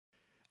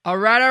All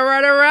right, all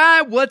right, all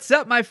right. What's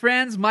up, my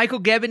friends?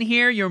 Michael Gebbin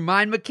here, your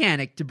mind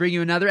mechanic, to bring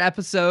you another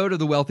episode of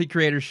the Wealthy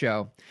Creator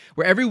Show,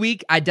 where every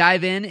week I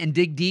dive in and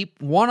dig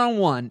deep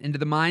one-on-one into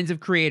the minds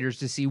of creators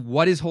to see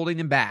what is holding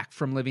them back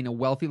from living a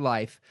wealthy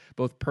life,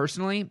 both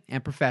personally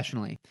and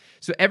professionally.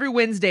 So every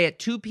Wednesday at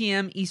 2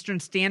 p.m. Eastern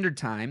Standard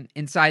Time,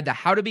 inside the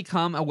How to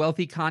Become a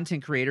Wealthy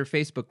Content Creator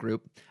Facebook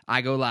group,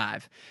 I go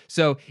live.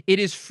 So it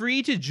is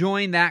free to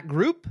join that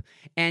group,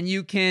 and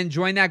you can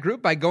join that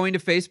group by going to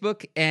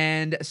Facebook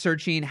and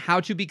searching How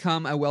to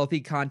Become a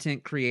Wealthy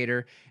Content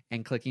Creator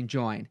and clicking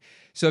join.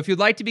 So if you'd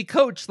like to be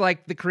coached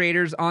like the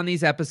creators on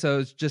these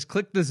episodes, just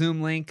click the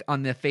Zoom link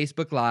on the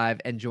Facebook Live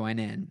and join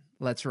in.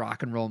 Let's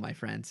rock and roll, my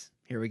friends.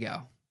 Here we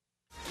go.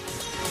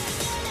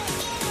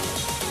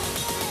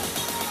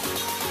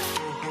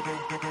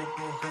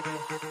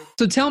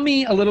 So tell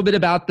me a little bit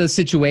about the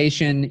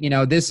situation. You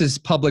know, this is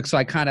public, so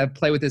I kind of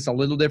play with this a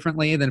little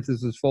differently than if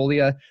this was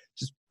Folia,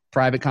 just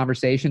private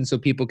conversation so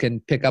people can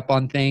pick up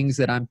on things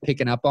that I'm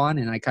picking up on,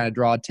 and I kind of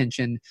draw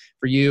attention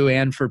for you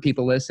and for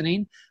people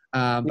listening.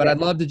 But I'd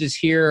love to just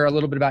hear a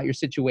little bit about your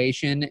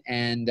situation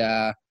and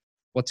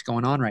what's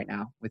going on right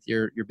now with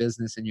your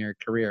business and your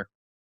career.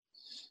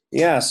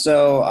 Yeah,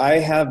 so I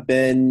have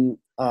been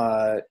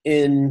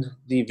in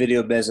the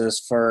video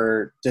business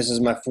this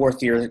is my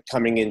fourth year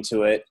coming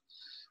into it.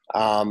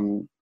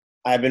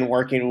 I've been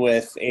working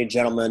with a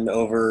gentleman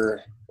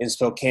over in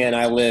Spokane.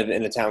 I live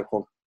in a town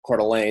called Coeur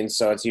d'Alene,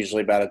 so it's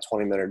usually about a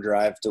 20-minute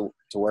drive to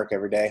work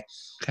every day.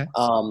 Okay.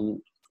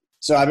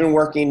 So I've been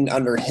working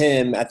under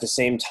him at the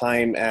same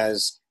time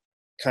as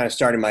kind of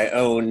starting my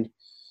own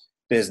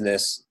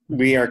business.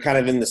 We are kind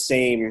of in the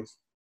same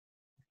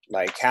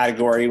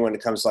category when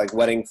it comes to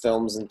wedding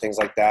films and things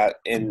like that.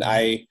 And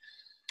I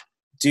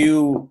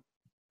do,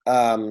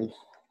 I'm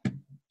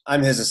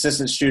his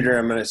assistant shooter.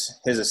 I'm his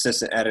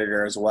assistant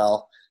editor as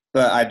well,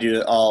 but I do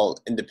it all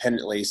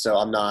independently. So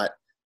I'm not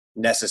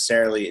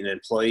necessarily an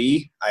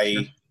employee.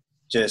 I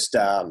just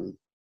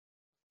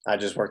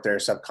work there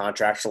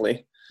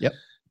subcontractually. Yep.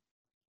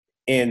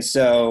 And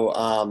so,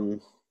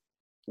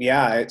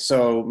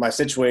 so my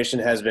situation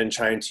has been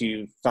trying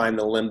to find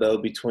the limbo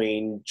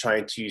between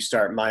trying to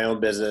start my own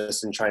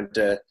business and trying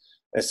to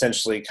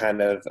essentially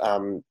kind of,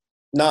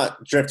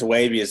 not drift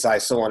away, because I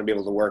still want to be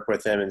able to work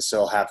with him and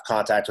still have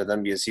contact with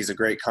him because he's a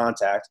great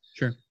contact.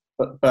 Sure.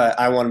 But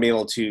I want to be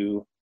able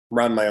to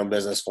run my own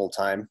business full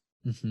time.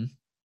 Mm-hmm.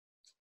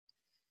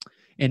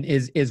 And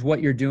is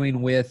what you're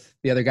doing with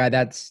the other guy,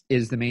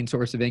 is the main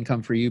source of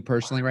income for you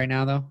personally right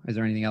now, though? Is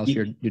there anything else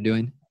you're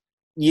doing?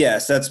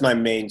 Yes, that's my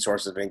main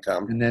source of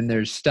income. And then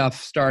there's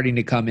stuff starting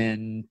to come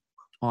in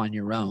on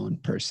your own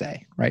per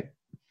se, right?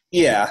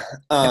 Yeah.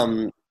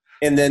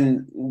 And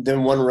then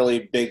one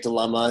really big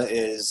dilemma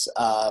is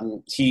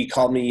he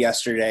called me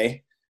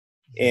yesterday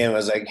and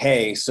was like,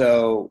 hey,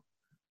 so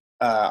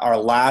our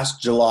last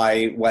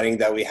July wedding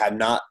that we had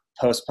not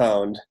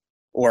postponed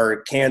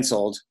or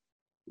canceled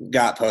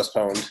got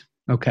postponed.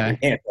 Okay.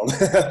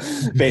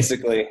 Canceled,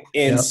 basically.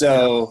 And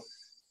so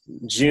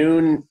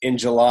June and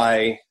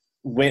July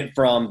went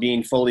from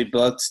being fully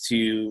booked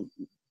to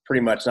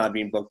pretty much not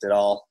being booked at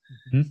all.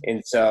 Mm-hmm.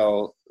 And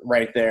so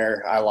right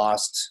there, I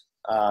lost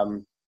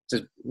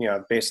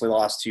basically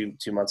lost two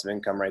months of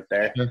income right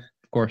there. Sure,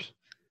 of course.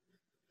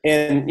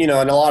 And, and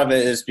a lot of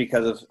it is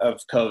because of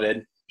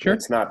COVID. Sure.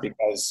 It's not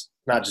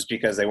just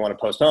because they want to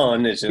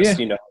postpone. It's just,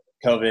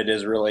 COVID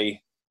is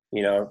really,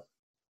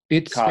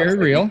 it's very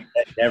real.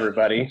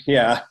 Everybody.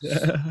 Yeah.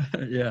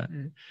 Yeah.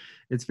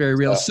 It's very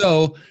real.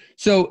 So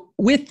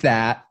with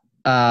that,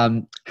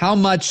 how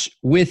much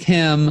with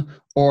him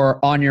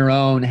or on your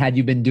own had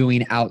you been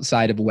doing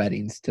outside of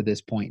weddings to this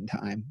point in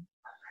time?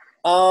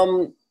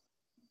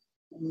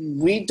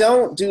 We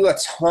don't do a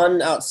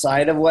ton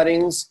outside of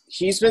weddings.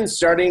 He's been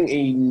starting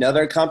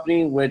another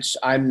company, which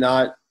I'm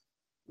not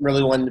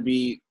really wanting to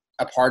be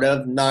a part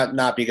of.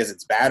 Not because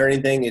it's bad or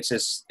anything. It's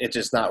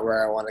just not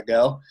where I want to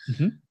go.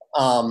 Mm-hmm.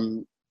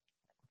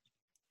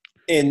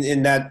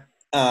 And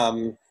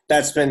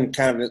that's been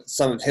kind of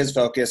some of his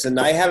focus. And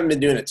I haven't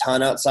been doing a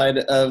ton outside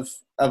of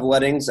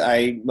weddings.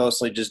 I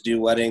mostly just do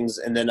weddings.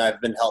 And then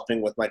I've been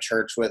helping with my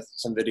church with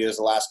some videos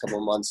the last couple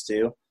of months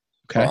too.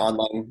 Okay.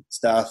 Online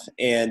stuff.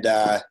 And,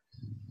 that's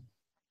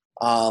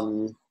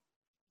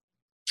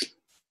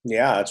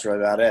really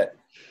about it.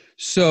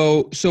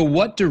 So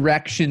what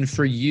direction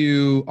for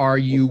you are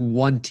you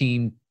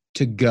wanting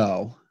to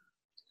go?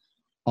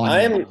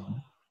 I'm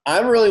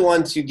really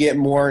wanting to get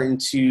more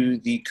into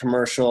the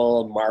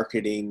commercial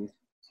marketing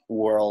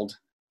world.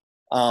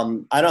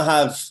 I don't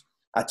have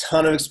a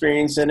ton of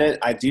experience in it.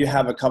 I do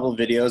have a couple of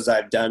videos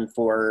I've done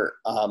for,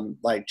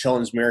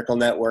 Children's Miracle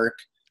Network,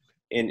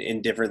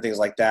 in different things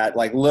like that,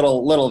 like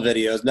little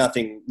videos,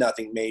 nothing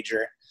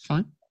major.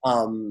 Fine.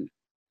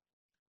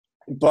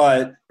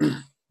 But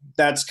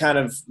that's kind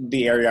of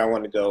the area I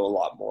want to go a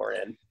lot more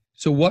in.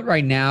 So what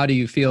right now do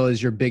you feel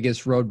is your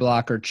biggest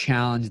roadblock or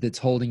challenge that's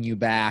holding you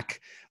back?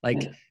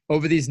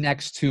 Over these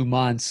next 2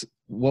 months,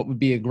 what would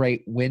be a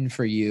great win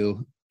for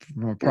you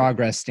from a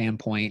progress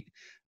standpoint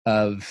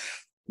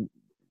of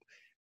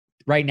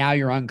right now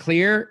you're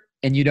unclear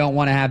and you don't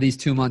want to have these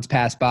 2 months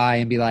pass by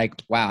and be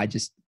like, wow, I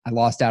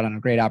lost out on a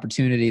great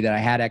opportunity that I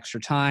had extra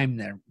time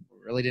that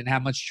really didn't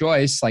have much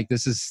choice. Like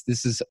this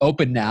is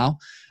open now,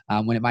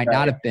 when it might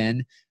not have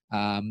been.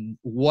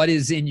 What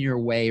is in your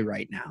way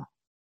right now?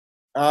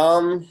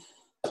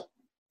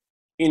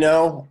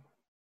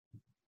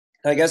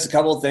 I guess a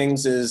couple of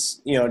things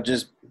is,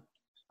 just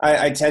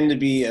I tend to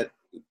be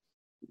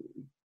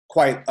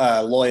quite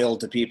loyal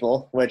to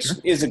people, which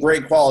is a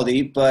great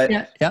quality, but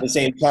at the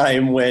same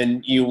time,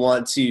 when you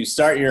want to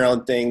start your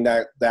own thing,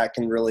 that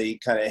can really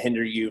kind of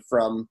hinder you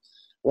from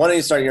wanting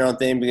to start your own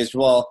thing because,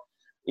 I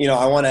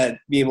want to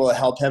be able to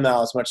help him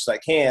out as much as I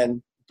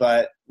can,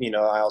 but,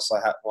 I also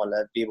want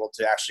to be able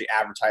to actually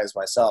advertise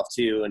myself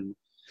too. And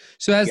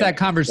so has that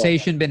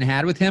conversation been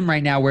had with him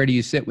right now? Where do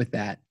you sit with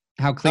that?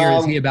 How clear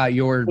is he about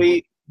your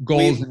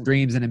goals and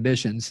dreams and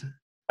ambitions?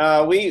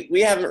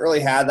 We haven't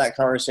really had that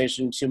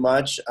conversation too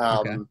much.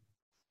 I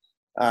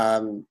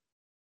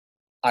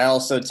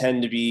also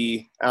tend to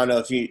be, I don't know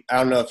if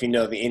you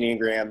know the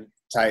Enneagram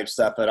type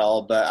stuff at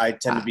all, but I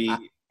tend to be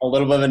a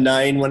little bit of a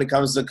 9 when it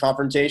comes to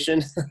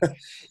confrontation.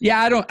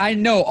 Yeah, I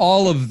know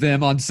all of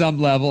them on some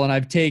level, and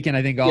I've taken,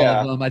 I think, all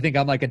of them. I think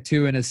I'm like a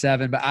 2 and a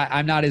 7, but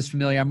I'm not as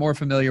familiar. I'm more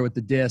familiar with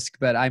the DISC,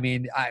 but I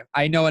mean,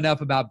 I know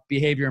enough about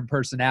behavior and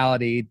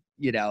personality,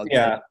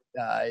 that,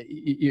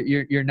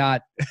 you're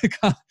not, you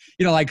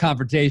don't like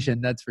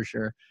confrontation. That's for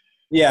sure.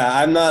 Yeah.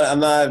 I'm not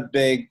a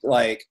big,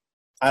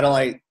 I don't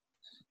like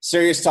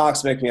serious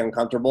talks make me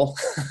uncomfortable.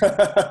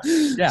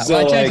 Yeah.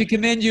 So, well, I should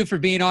commend you for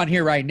being on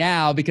here right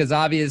now, because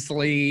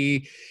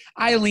obviously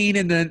I lean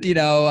in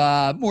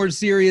the, more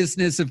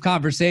seriousness of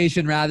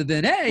conversation rather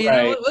than,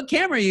 hey, what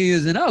camera are you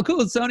using? Oh,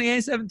 cool. Sony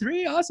A7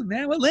 III. Awesome,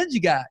 man. What lens you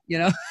got?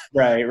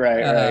 Right.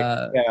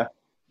 Yeah.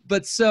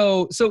 But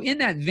so in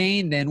that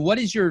vein, then what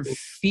is your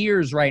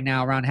fears right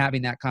now around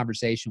having that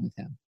conversation with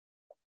him?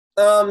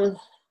 I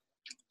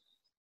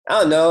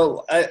don't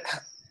know.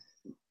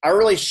 I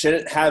really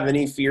shouldn't have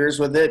any fears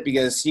with it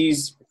because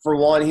he's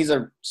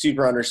a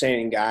super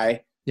understanding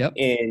guy. Yep.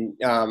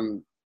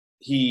 And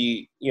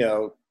he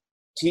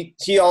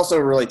also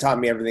really taught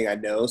me everything I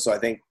know. So I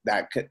think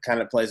that kind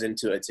of plays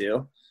into it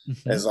too.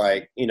 Mm-hmm. As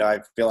I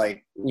feel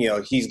like,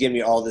 he's giving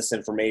me all this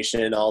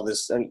information, all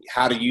this,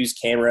 how to use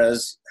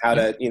cameras, how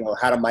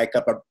to mic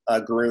up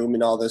a groom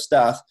and all this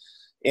stuff.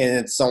 And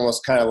it's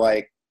almost kind of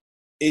like,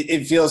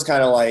 it feels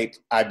kind of like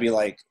I'd be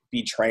like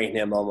betraying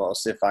him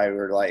almost if I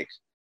were like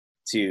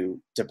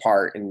to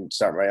depart and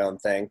start my own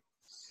thing.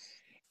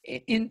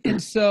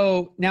 And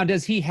so now,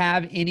 does he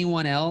have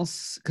anyone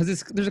else?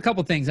 Because there's a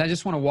couple things. I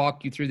just want to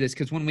walk you through this,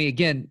 because when we,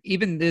 again,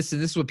 even this,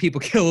 and this is what people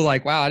kill,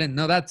 like, wow, I didn't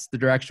know that's the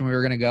direction we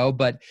were going to go.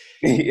 But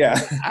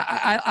yeah,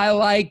 I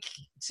like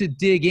to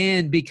dig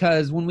in,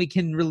 because when we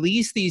can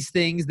release these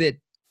things that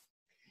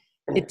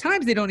at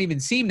times they don't even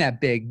seem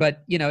that big,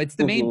 but it's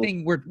the main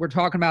thing we're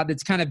talking about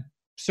that's kind of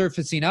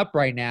surfacing up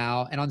right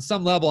now. And on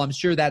some level, I'm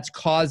sure that's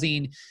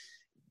causing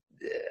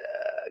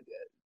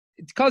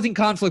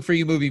conflict for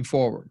you moving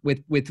forward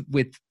with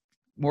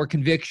more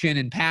conviction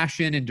and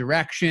passion and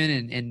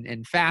direction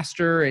and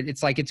faster.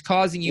 It's like it's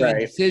causing you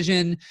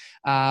indecision.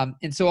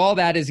 And so all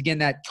that is, again,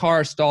 that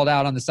car stalled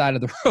out on the side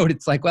of the road.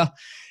 It's like, well,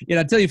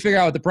 until you figure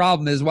out what the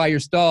problem is, while you're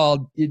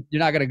stalled, you're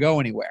not going to go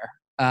anywhere.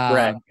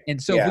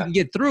 And so if we can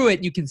get through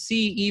it, you can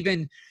see,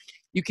 even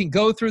you can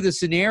go through the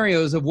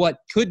scenarios of what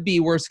could be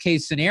worst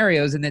case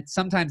scenarios, and that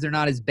sometimes they're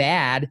not as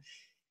bad,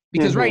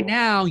 because right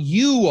now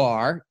you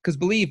are, because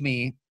believe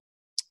me,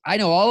 I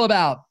know all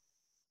about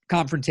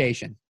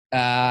confrontation.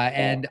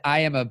 And I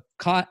am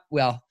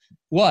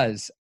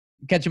was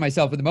catching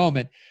myself in the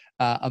moment,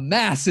 a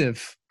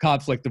massive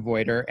conflict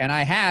avoider. And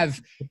I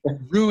have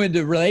ruined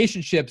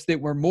relationships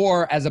that were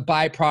more as a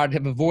byproduct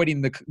of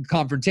avoiding the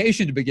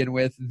confrontation to begin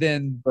with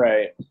than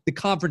the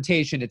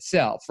confrontation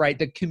itself, right?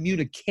 The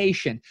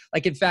communication.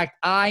 Like, in fact,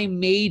 I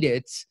made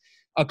it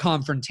a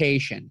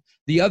confrontation.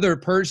 The other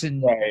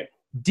person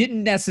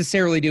didn't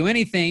necessarily do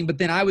anything, but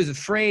then I was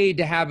afraid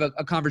to have a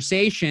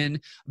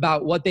conversation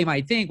about what they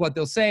might think, what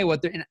they'll say,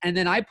 and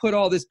then I put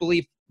all this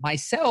belief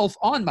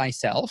on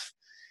myself,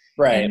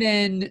 and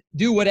then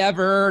do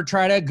whatever,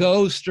 try to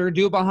ghost or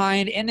do it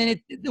behind. And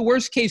then the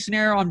worst case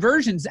scenario on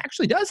versions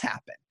actually does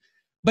happen,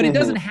 but it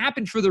doesn't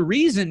happen for the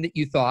reason that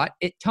you thought.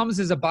 It comes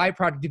as a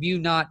byproduct of you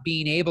not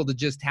being able to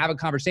just have a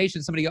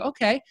conversation. Somebody go,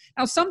 okay.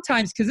 Now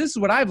sometimes, because this is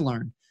what I've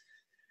learned,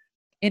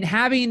 in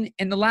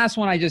the last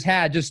one I just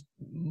had, just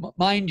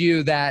mind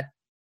you that,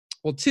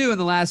 in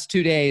the last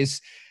 2 days,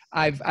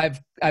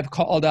 I've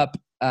called up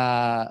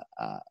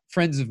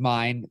friends of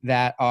mine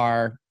that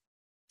are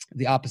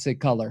the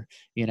opposite color,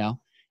 and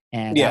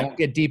I won't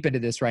get deep into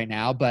this right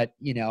now, but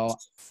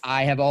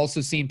I have also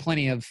seen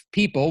plenty of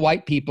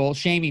white people,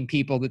 shaming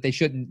people that they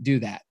shouldn't do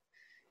that.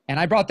 And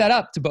I brought that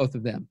up to both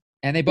of them,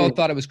 and they both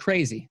thought it was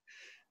crazy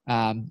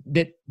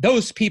that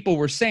those people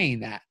were saying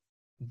that.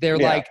 They're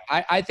like,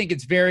 I think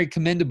it's very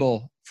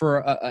commendable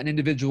for an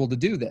individual to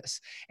do this.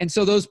 And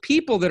so those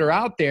people that are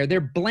out there, they're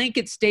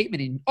blanket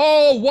statementing,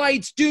 all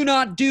whites do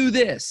not do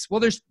this.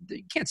 Well,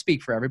 you can't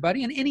speak for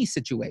everybody in any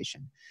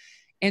situation.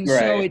 And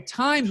so at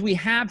times we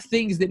have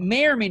things that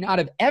may or may not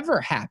have ever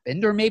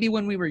happened, or maybe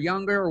when we were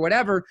younger or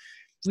whatever,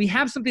 we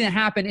have something that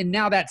happened and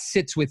now that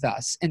sits with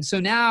us. And so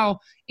now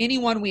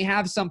anyone we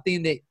have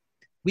something that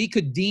we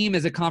could deem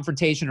as a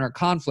confrontation or a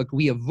conflict,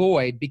 we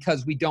avoid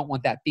because we don't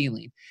want that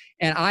feeling.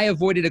 And I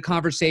avoided a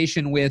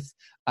conversation with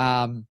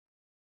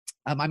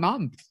my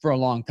mom for a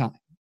long time.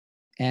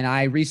 And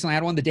I recently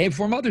had one the day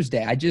before Mother's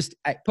Day.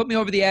 I put me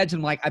over the edge and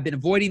I'm like, I've been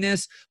avoiding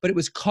this, but it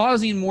was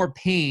causing more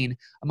pain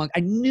I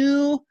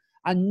knew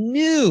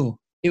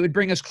it would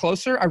bring us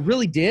closer. I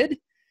really did.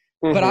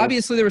 Mm-hmm. But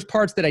obviously there was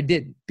parts that I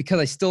didn't because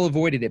I still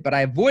avoided it. But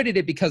I avoided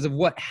it because of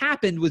what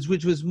happened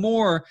which was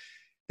more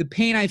the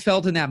pain I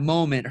felt in that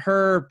moment,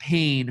 her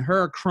pain,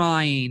 her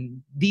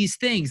crying, these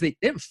things, they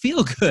didn't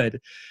feel good,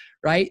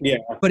 right? Yeah.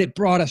 But it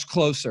brought us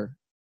closer.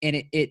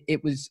 And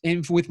it was,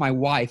 and with my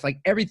wife, like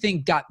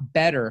everything got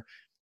better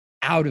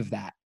out of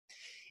that.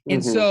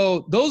 And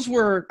so those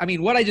were,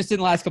 what I just did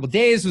in the last couple of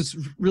days was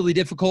really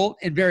difficult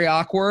and very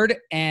awkward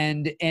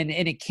and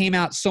it came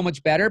out so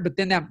much better. But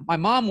then my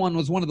mom one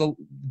was one of the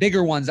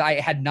bigger ones I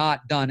had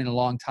not done in a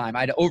long time.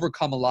 I'd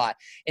overcome a lot.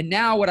 And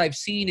now what I've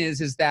seen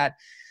is that,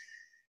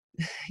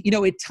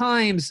 at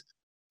times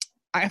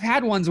I've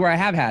had ones where I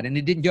have had, and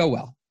it didn't go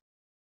well.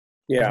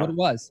 Yeah. That's what it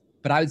was.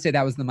 But I would say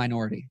that was the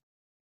minority.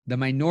 The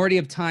minority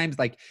of times,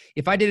 like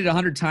if I did it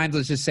 100 times,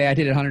 let's just say I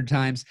did it 100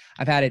 times,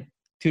 I've had it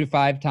 2 to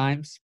 5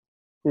 times.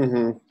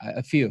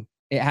 A few.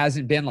 It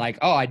hasn't been like,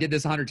 oh, I did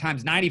this 100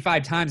 times,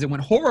 95 times. It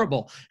went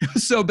horrible. It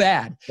was so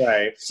bad.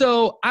 Right.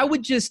 So I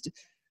would just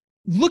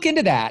look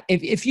into that.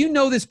 If you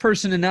know this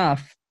person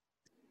enough,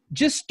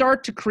 just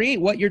start to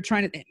create what you're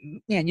trying to,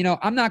 man,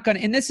 I'm not going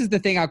to, and this is the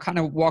thing I'll kind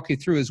of walk you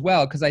through as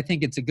well, because I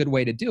think it's a good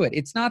way to do it.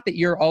 It's not that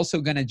you're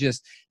also going to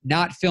just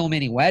not film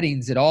any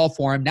weddings at all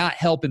for him, not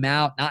help him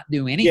out, not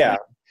do anything. Yeah,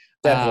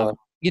 definitely.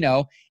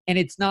 And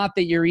it's not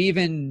that you're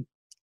even,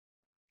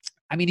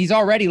 he's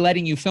already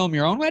letting you film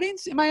your own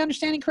weddings. Am I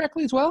understanding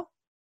correctly as well?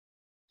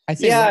 I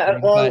say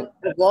as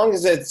long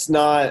as it's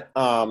not,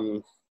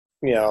 on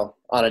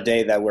a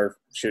day that we're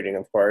shooting,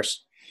 of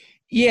course.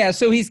 Yeah,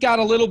 so he's got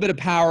a little bit of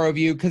power over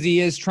you because he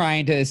is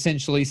trying to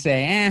essentially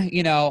say,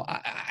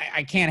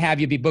 I can't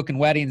have you be booking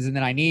weddings and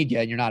then I need you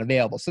and you're not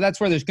available. So that's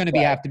where there's going to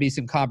have to be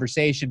some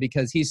conversation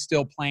because he's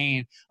still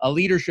playing a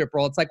leadership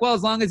role. It's like, well,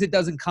 as long as it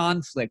doesn't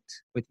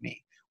conflict with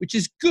me, which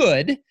is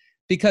good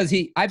because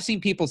I've seen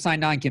people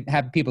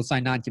have people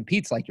sign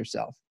non-competes like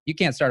yourself. You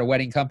can't start a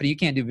wedding company. You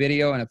can't do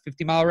video in a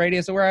 50-mile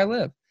radius of where I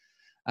live.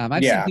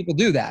 I've seen people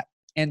do that.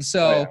 And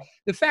so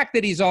the fact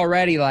that he's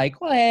already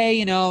like, well,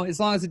 hey, as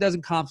long as it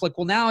doesn't conflict.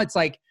 Well, now it's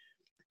like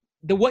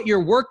what your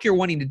work you're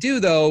wanting to do,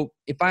 though,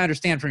 if I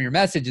understand from your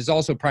message, is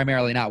also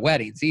primarily not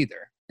weddings either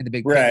in the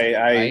big picture,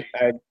 right?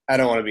 I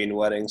don't want to be in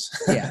weddings.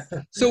 Yeah.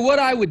 So what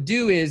I would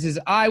do is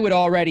I would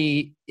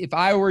already, if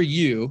I were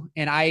you,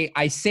 and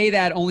I say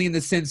that only in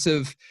the sense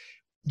of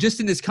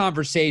just in this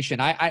conversation,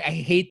 I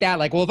hate that.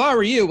 Like, well, if I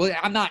were you, well,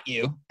 I'm not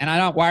you and I'm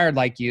not wired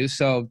like you.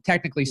 So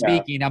technically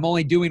speaking, I'm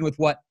only doing with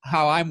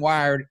how I'm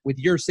wired with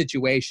your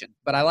situation,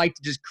 but I like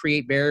to just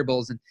create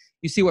variables and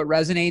you see what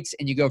resonates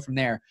and you go from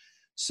there.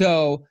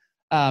 So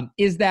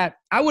is that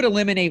I would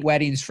eliminate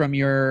weddings from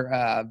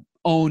your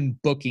own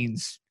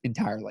bookings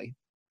entirely.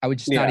 I would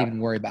just not even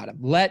worry about them.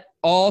 Let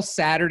all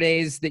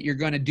Saturdays that you're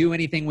going to do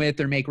anything with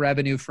or make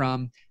revenue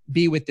from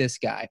be with this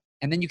guy.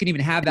 And then you can even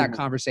have that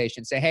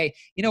conversation. Say, hey,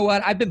 you know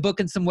what? I've been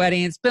booking some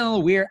weddings. It's been a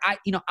little weird.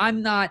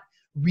 I'm not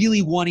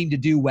really wanting to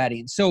do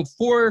weddings. So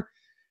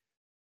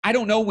I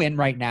don't know when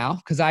right now,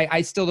 because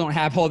I still don't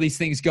have all these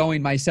things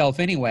going myself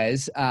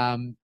anyways.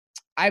 I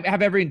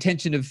have every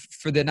intention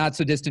for the not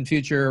so distant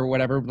future or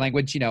whatever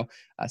language,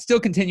 still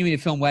continuing to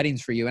film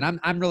weddings for you. And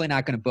I'm really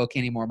not going to book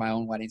any more of my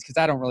own weddings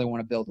because I don't really want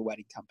to build a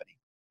wedding company.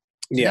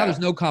 So now there's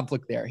no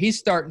conflict there. He's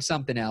starting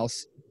something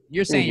else.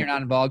 You're saying you're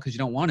not involved because you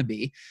don't want to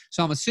be.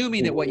 So I'm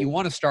assuming that what you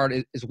want to start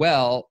as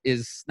well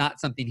is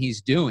not something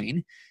he's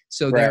doing.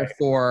 So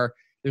therefore,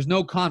 there's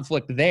no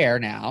conflict there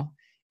now.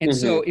 And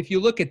so if you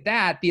look at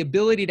that, the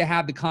ability to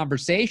have the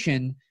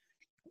conversation,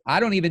 I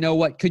don't even know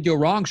what could go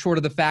wrong short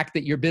of the fact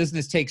that your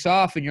business takes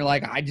off and you're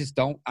like, I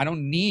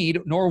don't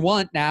need nor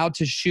want now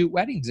to shoot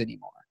weddings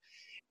anymore.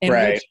 And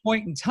at which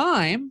point in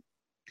time,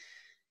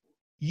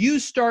 you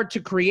start to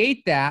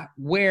create that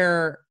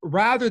where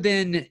rather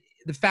than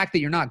the fact that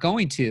you're not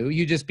going to,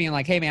 you just being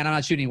like, hey man, I'm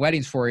not shooting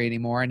weddings for you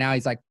anymore. And now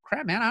he's like,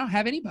 crap, man, I don't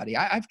have anybody.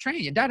 I've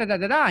trained you,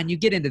 And you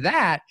get into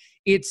that.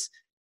 It's,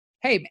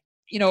 hey,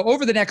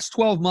 over the next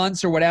 12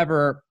 months or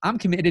whatever, I'm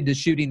committed to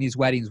shooting these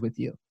weddings with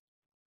you.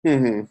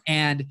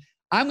 And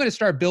I'm going to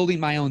start building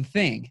my own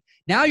thing.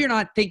 Now you're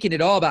not thinking at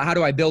all about how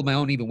do I build my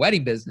own even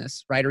wedding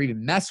business, right? Or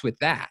even mess with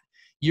that.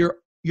 You're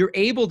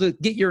able to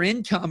get your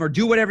income or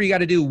do whatever you got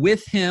to do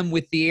with him,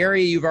 with the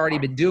area you've already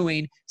been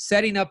doing,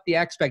 setting up the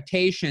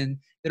expectation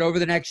that over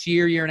the next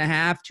year and a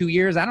half, 2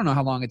 years, I don't know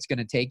how long it's going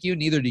to take you,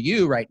 neither do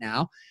you right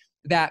now.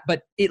 that,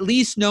 but at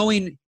least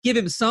knowing, give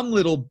him some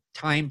little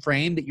time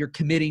frame that you're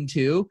committing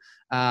to,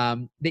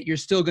 that you're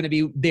still going to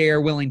be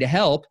there willing to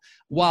help,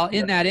 while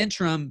in that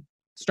interim,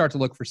 start to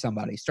look for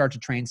somebody, start to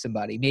train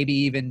somebody. Maybe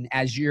even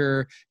as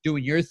you're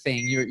doing your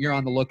thing, you're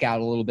on the lookout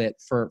a little bit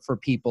for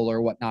people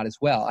or whatnot as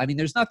well. I mean,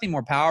 there's nothing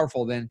more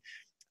powerful than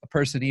a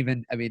person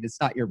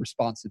it's not your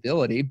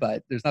responsibility,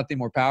 but there's nothing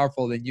more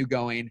powerful than you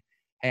going,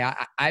 hey,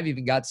 I've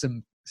even got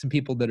some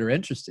people that are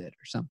interested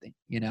or something,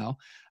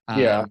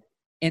 Yeah.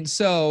 And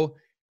so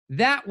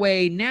that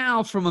way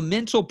now, from a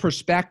mental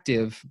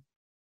perspective,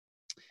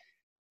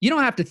 you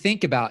don't have to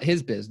think about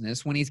his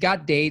business. When he's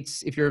got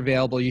dates, if you're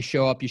available, you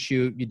show up, you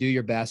shoot, you do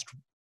your best,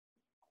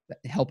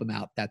 help him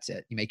out. That's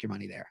it. You make your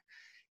money there.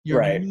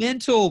 Your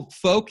mental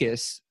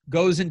focus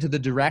goes into the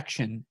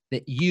direction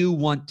that you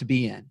want to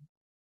be in,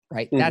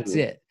 right? Mm-hmm. That's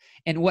it.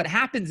 And what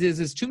happens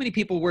is too many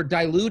people, we're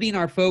diluting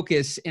our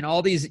focus in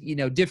all these,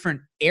 different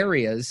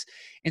areas.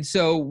 And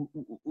so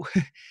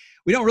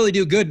we don't really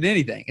do good in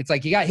anything. It's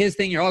like you got his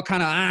thing, you're all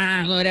kind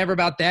of whatever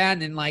about that,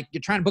 and then like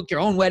you're trying to book your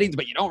own weddings,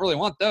 but you don't really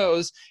want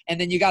those. And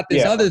then you got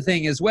this other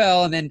thing as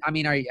well. And then,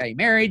 are you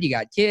married? You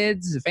got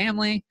kids, a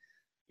family?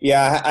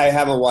 Yeah, I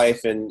have a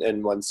wife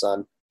and one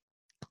son.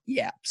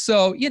 Yeah.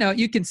 So,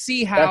 you can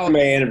see how. That's my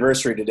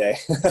anniversary today.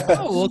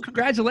 Oh, well,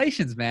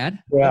 congratulations,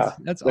 man. Yeah.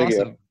 That's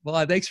awesome. You.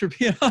 Well, thanks for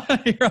being on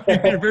your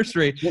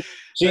anniversary.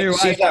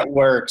 She's at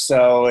work,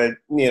 so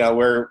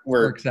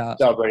we're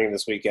celebrating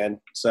this weekend.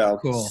 So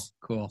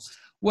cool.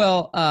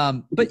 Well,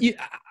 but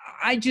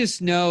I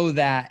just know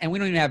that, and we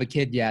don't even have a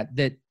kid yet,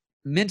 that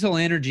mental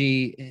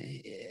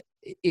energy,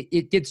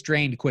 it gets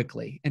drained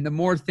quickly. And the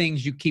more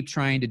things you keep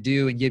trying to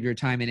do and give your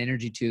time and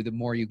energy to, the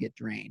more you get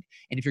drained.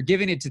 And if you're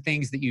giving it to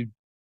things that you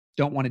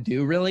don't want to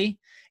do, really,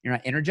 you're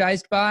not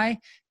energized by,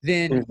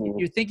 then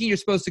you're thinking you're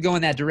supposed to go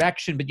in that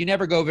direction, but you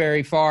never go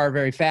very far,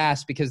 very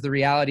fast, because the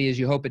reality is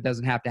you hope it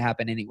doesn't have to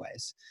happen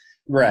anyways.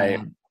 Right.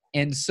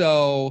 And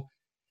so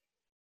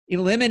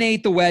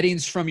eliminate the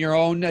weddings from your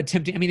own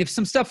attempting. If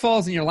some stuff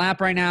falls in your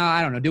lap right now,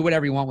 I don't know, do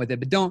whatever you want with it,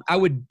 but I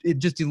would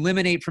just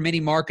eliminate from any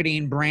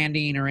marketing,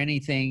 branding, or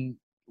anything,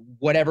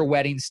 whatever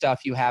wedding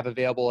stuff you have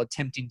available,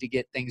 attempting to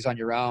get things on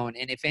your own.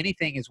 And if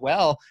anything as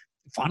well,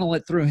 funnel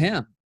it through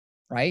him.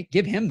 Right?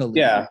 Give him the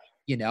lead,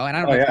 and I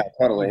don't know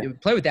totally you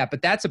play with that,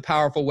 but that's a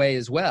powerful way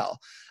as well.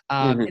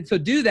 And so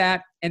do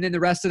that. And then the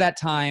rest of that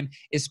time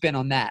is spent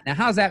on that. Now,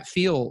 how's that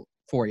feel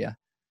for you?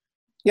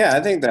 Yeah, I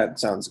think that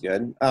sounds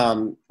good.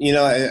 And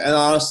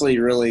honestly,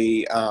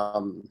 really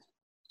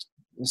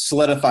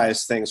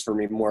solidifies things for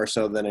me more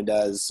so than it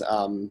does.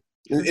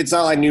 It's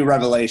not like new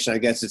revelation. I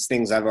guess it's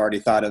things I've already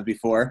thought of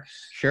before.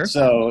 Sure.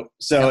 So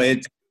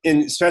it's,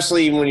 and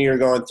especially when you're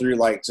going through,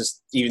 like,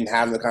 just even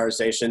having the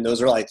conversation,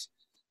 those are like,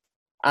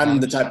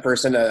 I'm the type of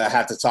person that I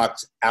have to talk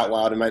out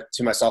loud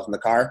to myself in the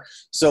car.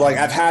 So, like,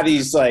 I've had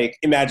these, like,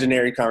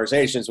 imaginary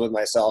conversations with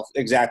myself,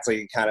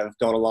 exactly kind of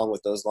going along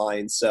with those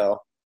lines. So,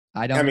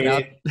 sometimes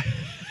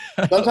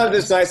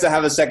it's nice to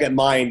have a second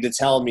mind to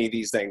tell me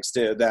these things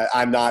too, that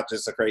I'm not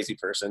just a crazy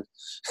person.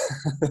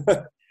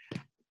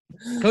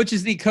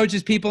 Coaches need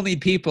coaches. People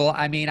need people.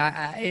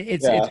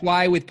 It's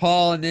why with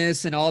Paul and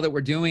this and all that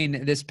we're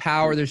doing, this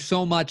power, there's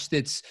so much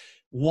that's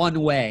one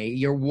way.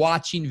 You're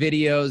watching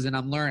videos and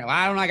I'm learning.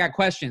 Well, I got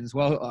questions.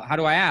 Well, how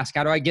do I ask?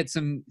 How do I get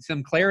some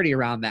clarity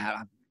around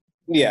that?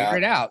 Figure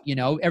it out.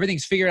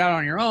 Everything's figured out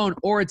on your own,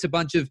 or it's a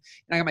bunch of,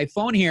 and I got my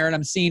phone here and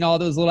I'm seeing all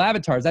those little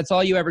avatars. That's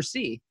all you ever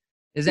see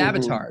is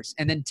avatars,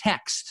 and then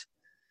text.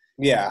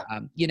 Yeah.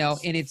 And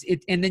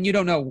and then you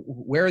don't know,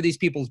 where are these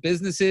people's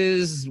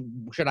businesses?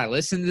 Should I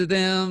listen to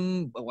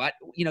them? What,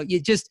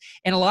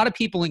 and a lot of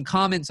people in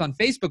comments on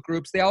Facebook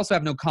groups, they also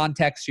have no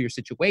context to your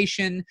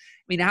situation.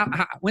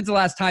 When's the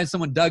last time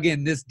someone dug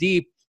in this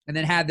deep and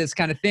then had this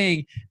kind of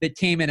thing that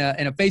came in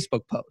a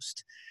Facebook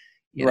post?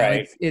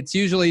 Right. It's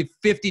usually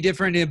 50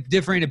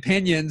 different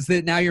opinions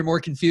that now you're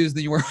more confused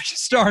than you were when you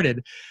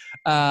started.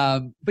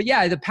 But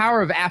yeah, the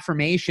power of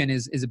affirmation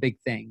is a big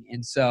thing.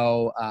 And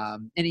so,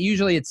 and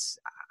usually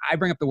I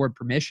bring up the word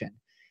permission,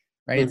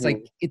 right? It's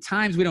like at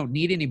times we don't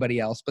need anybody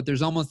else, but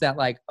there's almost that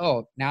like,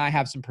 oh, now I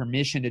have some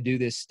permission to do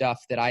this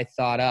stuff that I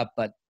thought up,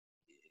 but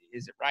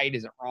is it right?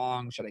 Is it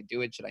wrong? Should I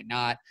do it? Should I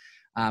not?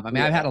 I've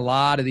had a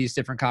lot of these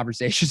different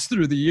conversations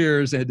through the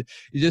years, and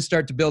you just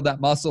start to build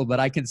that muscle. But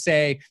I can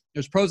say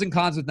there's pros and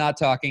cons with not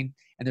talking,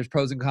 and there's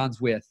pros and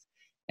cons with,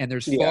 and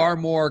there's far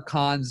more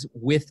cons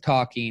with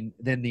talking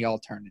than the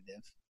alternative.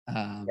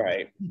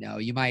 Right.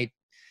 You might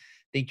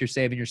think you're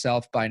saving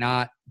yourself by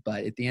not,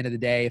 but at the end of the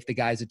day, if the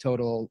guy's a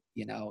total,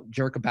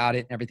 jerk about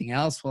it and everything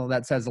else, well,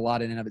 that says a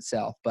lot in and of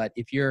itself. But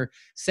if you're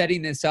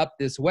setting this up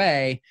this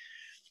way,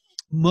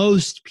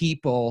 most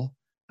people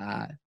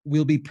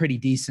will be pretty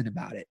decent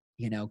about it.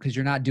 Because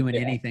you're not doing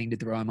anything to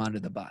throw him under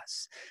the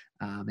bus.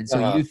 And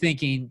so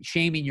you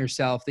shaming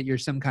yourself that you're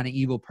some kind of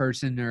evil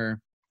person, or,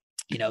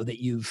 that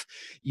you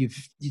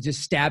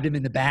just stabbed him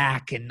in the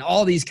back, and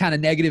all these kind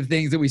of negative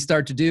things that we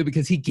start to do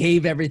because he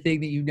gave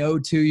everything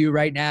that to you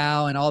right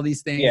now, and all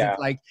these things. It's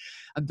like,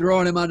 I'm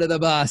throwing him under the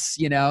bus,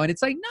 and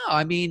it's like, no,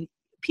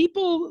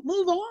 people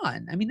move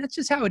on. I mean, that's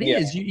just how it Yeah.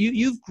 is.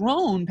 You've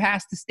grown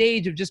past the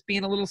stage of just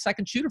being a little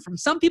second shooter from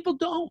some people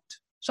don't.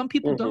 Some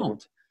people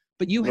don't,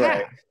 but you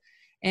Right. have.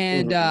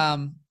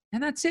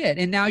 And that's it.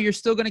 And now you're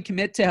still going to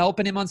commit to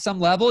helping him on some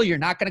level. You're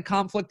not going to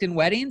conflict in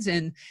weddings,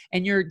 and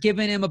you're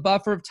giving him a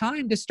buffer of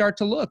time to start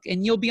to look.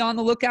 And you'll be on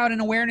the lookout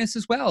and awareness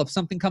as well. If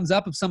something comes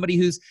up of somebody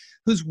who's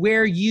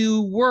where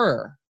you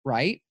were,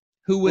 right?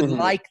 Who would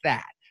like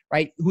that,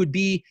 right? Who would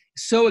be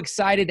so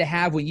excited to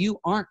have what you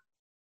aren't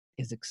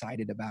as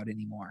excited about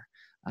anymore.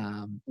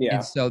 And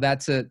so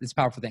it's a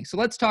powerful thing. So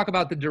let's talk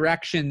about the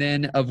direction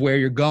then of where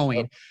you're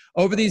going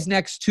over these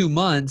next 2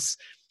 months.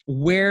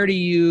 Where do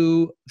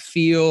you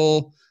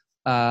feel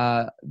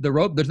the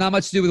road? There's not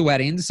much to do with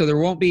weddings, so there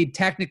won't be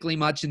technically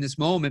much in this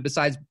moment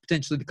besides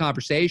potentially the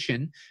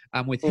conversation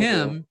with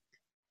him.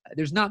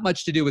 There's not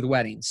much to do with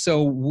weddings.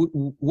 So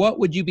what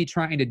would you be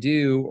trying to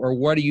do, or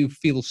what do you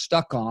feel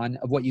stuck on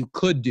of what you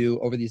could do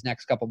over these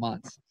next couple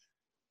months?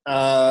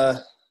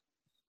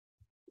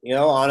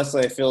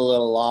 Honestly, I feel a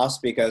little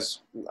lost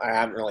because I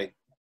haven't really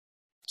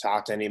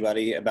talked to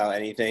anybody about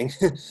anything.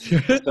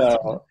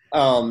 So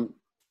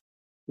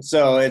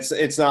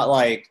it's not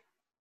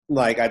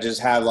like I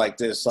just have like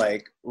this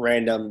like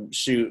random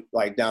shoot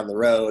like down the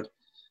road,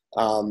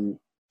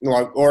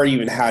 or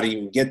even how to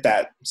even get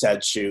that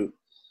said shoot.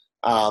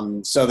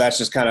 So that's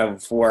just kind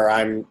of where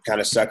I'm kind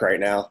of stuck right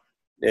now,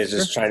 is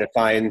just trying to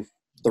find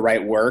the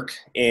right work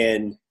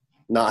and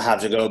not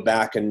have to go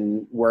back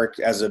and work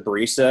as a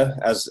barista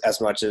as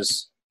much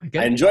as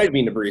I enjoyed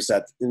being a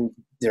barista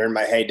during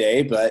my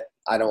heyday, but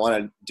I don't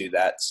want to do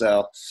that.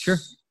 So I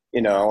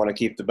want to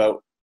keep the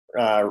boat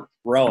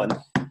rowing.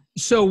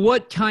 So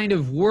what kind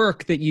of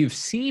work that you've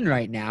seen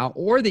right now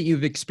or that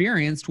you've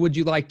experienced would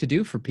you like to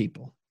do for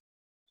people?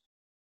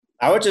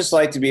 I would just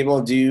like to be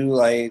able to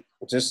do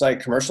just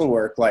commercial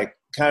work, like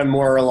kind of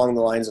more along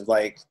the lines of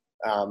like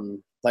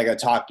a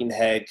talking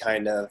head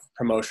kind of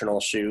promotional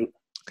shoot.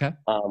 Okay.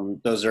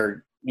 Those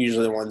are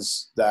usually the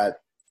ones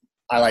that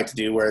I like to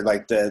do, where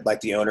like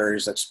the owner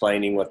is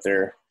explaining what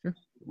their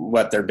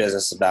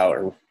business is about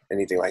or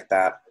anything like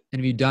that. And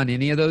have you done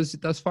any of those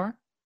thus far?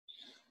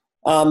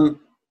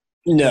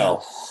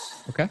 No.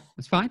 Okay,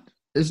 that's fine.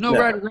 There's no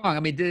right or wrong. I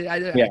mean,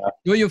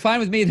 what you'll find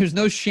with me, there's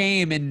no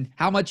shame in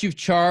how much you've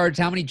charged,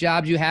 how many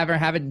jobs you have or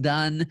haven't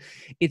done.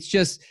 It's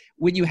just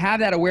when you have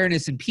that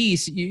awareness and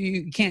peace,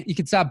 you can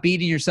stop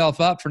beating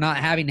yourself up for not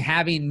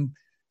having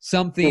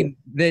something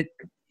that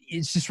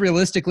it's just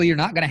realistically you're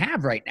not going to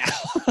have right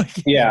now.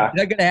 You're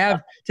not going to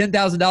have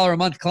 $10,000 a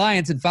month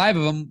clients and 5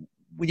 of them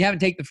when you haven't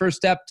taken the first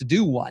step to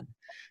do one.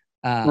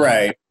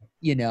 Right.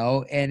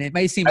 And it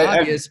may seem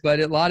obvious, but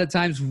a lot of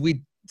times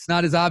it's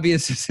not as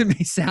obvious as it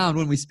may sound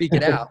when we speak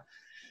it out.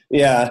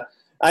 Yeah.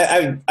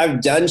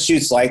 I've done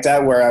shoots like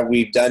that where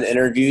we've done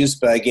interviews,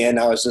 but again,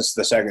 I was just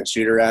the second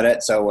shooter at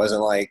it. So it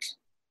wasn't like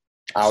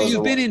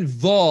you've been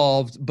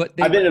involved, but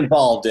I've been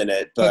involved in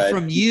it, but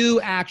from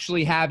you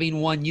actually having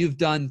one you've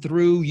done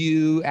through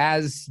you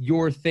as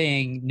your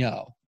thing.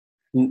 No.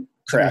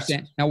 Correct.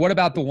 Now, what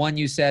about the one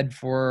you said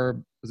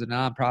for, was it a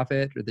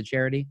nonprofit or the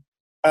charity?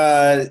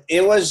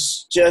 It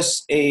was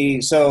just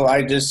so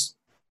I just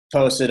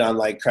posted on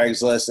like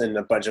Craigslist, and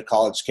a bunch of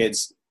college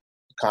kids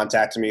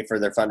contacted me for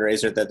their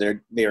fundraiser that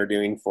they were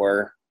doing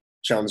for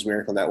Children's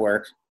Miracle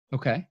Network.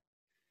 Okay.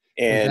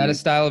 And was that a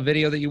style of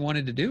video that you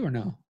wanted to do or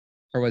no?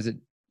 Or was it?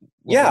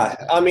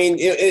 I mean,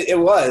 it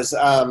was.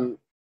 I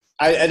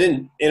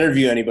didn't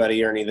interview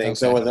anybody or anything,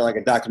 so it wasn't like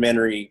a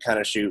documentary kind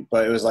of shoot,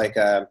 but it was like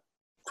a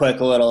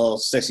quick little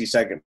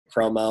 60-second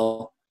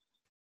promo,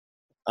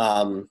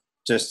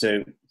 just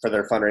for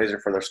their fundraiser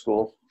for their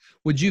school.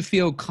 Would you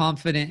feel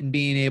confident in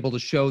being able to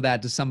show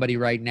that to somebody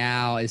right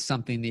now as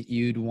something that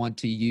you'd want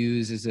to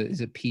use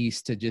as a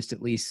piece to just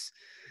at least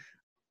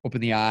open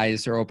the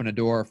eyes or open a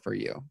door for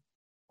you?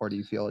 Or do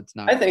you feel it's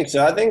not? I think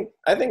so. I think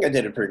I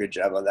did a pretty good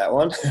job on that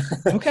one.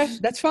 Okay,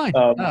 that's fine.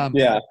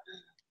 Yeah.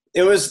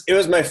 It was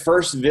my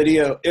first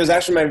video. It was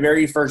actually my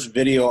very first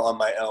video on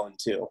my own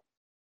too.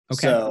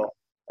 Okay. So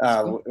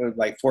it was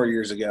like 4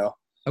 years ago.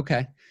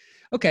 Okay.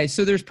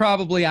 So there's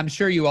probably, I'm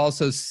sure you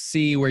also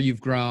see where you've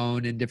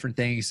grown and different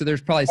things. So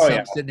there's probably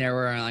some sitting there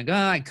where I'm like,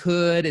 I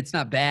could, it's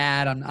not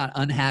bad. I'm not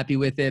unhappy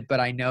with it, but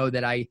I know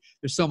that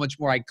there's so much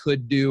more I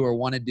could do or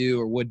want to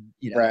do or would,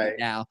 right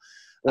now.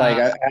 Like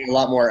I have a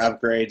lot more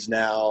upgrades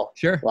now.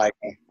 Sure. Like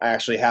I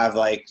actually have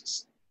like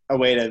a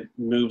way to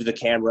move the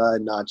camera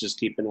and not just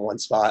keep in one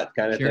spot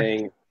kind of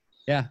thing.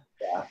 Yeah.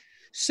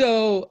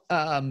 So,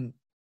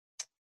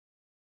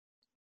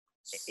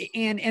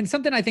 and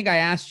something I think I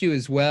asked you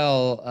as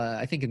well,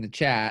 I think in the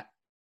chat,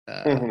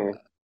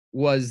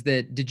 was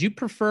that, did you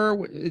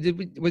prefer,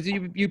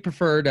 you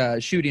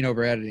preferred shooting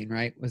over editing,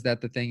 right? Was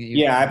that the thing that you?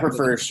 Yeah, I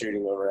prefer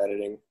shooting over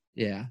editing.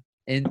 Yeah.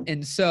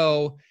 And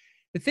so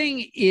the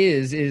thing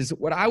is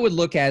what I would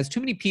look at is too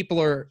many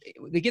people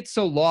they get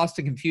so lost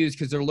and confused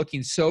because they're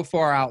looking so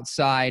far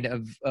outside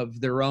of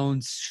their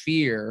own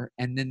sphere,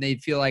 and then they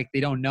feel like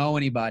they don't know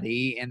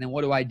anybody. And then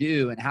what do I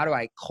do? And how do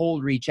I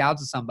cold reach out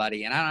to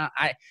somebody? And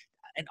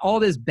and all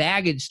this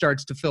baggage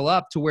starts to fill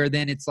up to where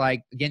then it's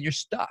like, again, you're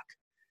stuck.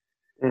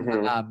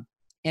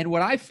 And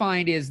what I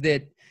find is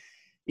that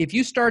if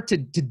you start to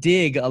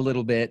dig a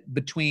little bit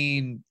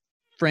between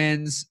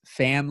friends,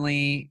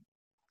 family,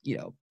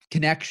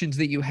 connections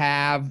that you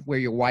have,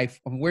 where's your wife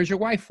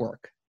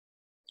work?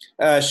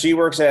 She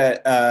works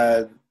at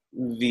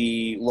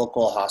the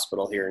local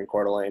hospital here in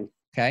Coeur d'Alene.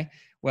 Okay.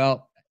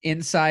 Well,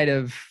 inside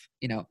of,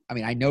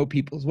 I know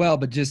people as well,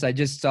 but I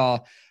just saw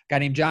a guy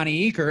named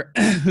Johnny Eaker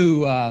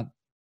who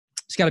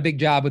he's got a big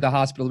job with the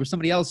hospital. There was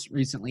somebody else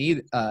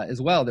recently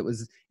as well that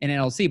was in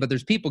NLC, but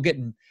there's people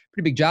getting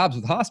pretty big jobs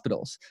with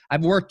hospitals.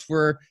 I've worked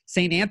for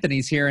St.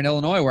 Anthony's here in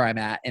Illinois where I'm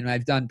at, and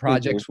I've done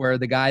projects where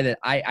the guy that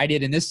I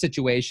did in this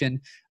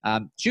situation,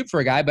 shoot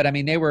for a guy, but I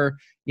mean, they were,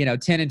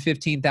 $10,000 and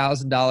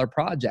 $15,000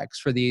 projects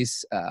for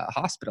these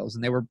hospitals.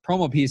 And they were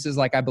promo pieces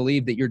like I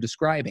believe that you're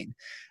describing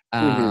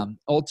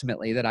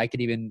ultimately that I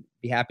could even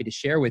be happy to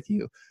share with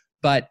you.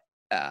 But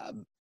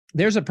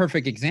there's a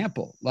perfect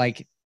example.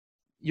 Like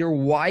your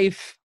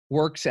wife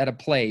works at a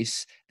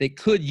place that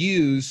could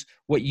use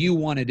what you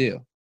want to do.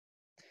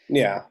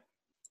 Yeah.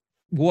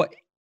 What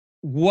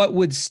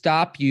would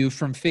stop you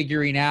from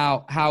figuring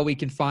out how we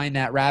can find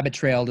that rabbit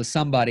trail to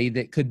somebody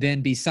that could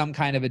then be some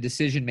kind of a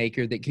decision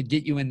maker that could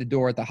get you in the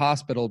door at the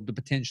hospital to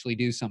potentially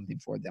do something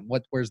for them?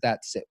 Where's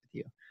that sit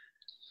with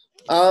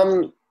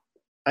you?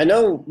 I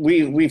know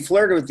we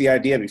flirted with the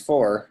idea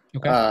before,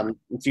 okay. A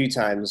few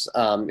times.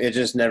 It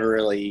just never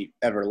really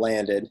ever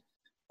landed.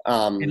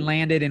 And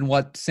landed in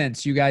what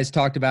sense? You guys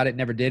talked about it,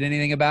 never did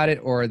anything about it,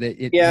 or that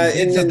you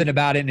did something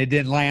about it and it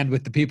didn't land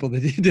with the people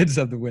that you did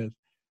something with?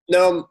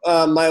 No,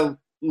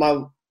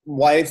 my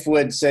wife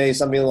would say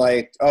something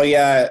like, "Oh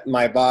yeah,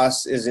 my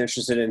boss is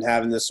interested in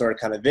having this sort of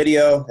kind of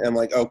video," and I'm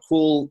like, "Oh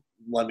cool,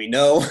 let me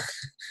know,"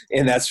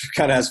 and that's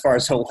kind of as far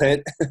as I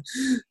went.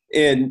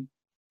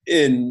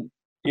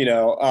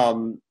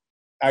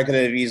 I could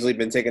have easily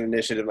been taking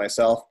initiative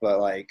myself, but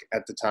like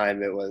at the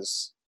time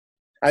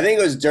I think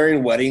it was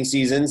during wedding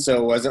season, so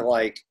it wasn't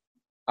like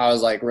I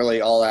was like really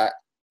all that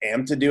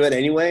amped to do it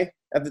anyway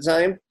at the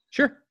time.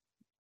 Sure.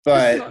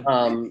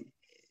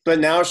 But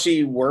now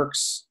she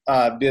works,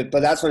 but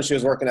that's when she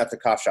was working at the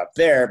cough shop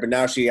there. But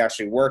now she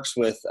actually works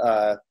with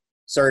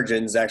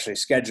surgeons actually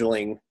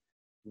scheduling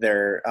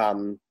their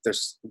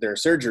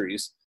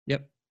surgeries.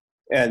 Yep.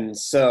 And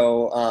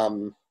so,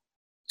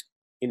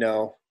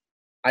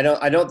 I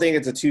don't think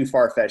it's a too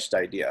far-fetched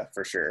idea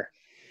for sure.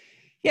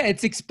 Yeah,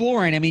 it's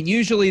exploring. I mean,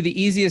 usually the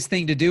easiest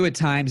thing to do at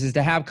times is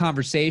to have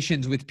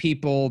conversations with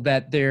people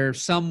that there's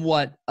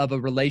somewhat of a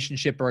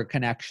relationship or a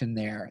connection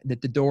there,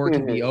 that the door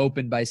can be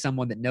opened by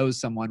someone that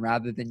knows someone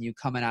rather than you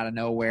coming out of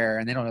nowhere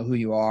and they don't know who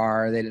you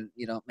are. They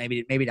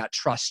maybe not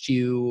trust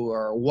you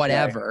or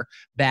whatever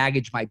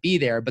baggage might be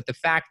there. But the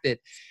fact that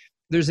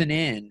there's an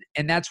in,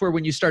 and that's where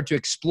when you start to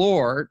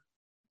explore,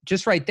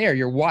 just right there,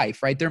 your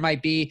wife, right? There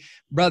might be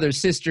brothers,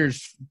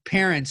 sisters,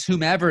 parents,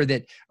 whomever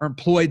that are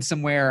employed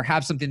somewhere,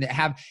 have something that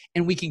have,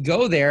 and we can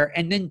go there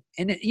and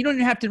you don't even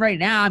have to right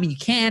now. I mean, you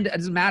can, it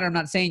doesn't matter. I'm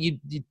not saying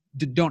you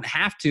don't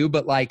have to,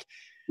 but like,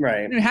 you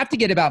don't have to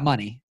get about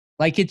money.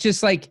 Like, it's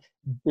just like,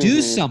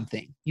 do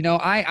something.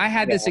 I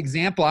had this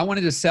example. I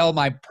wanted to sell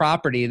my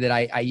property that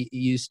I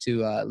used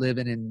to live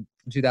in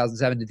from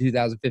 2007 to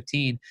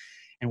 2015.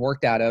 And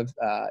worked out of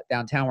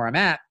downtown where I'm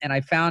at. And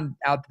I found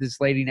out that this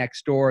lady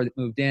next door that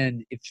moved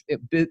in, if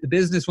the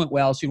business went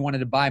well, she wanted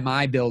to buy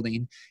my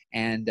building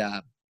and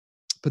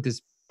put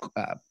this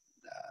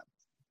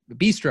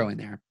bistro in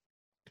there.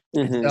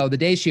 And so the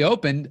day she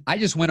opened, I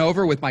just went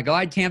over with my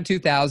Glide Cam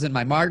 2000,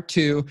 my Mark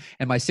II,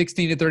 and my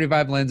 16 to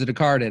 35 lens and a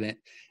card in it.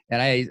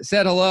 And I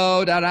said,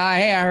 hello,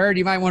 hey, I heard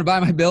you might want to buy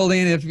my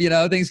building. If,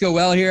 things go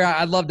well here,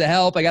 I'd love to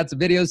help. I got some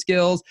video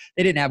skills.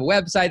 They didn't have a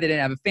website. They didn't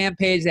have a fan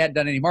page. They hadn't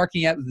done any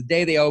marketing yet. It was the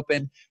day they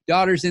opened.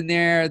 Daughter's in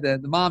there. The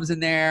mom's in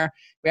there.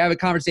 We have a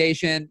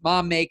conversation.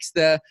 Mom makes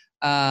the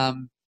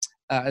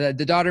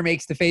daughter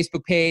makes the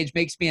Facebook page,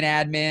 makes me an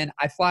admin.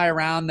 I fly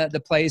around the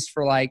place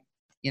for like,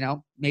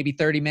 maybe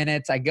 30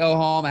 minutes. I go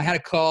home. I had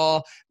a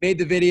call, made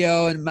the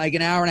video in like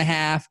an hour and a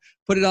half,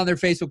 put it on their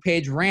Facebook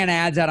page, ran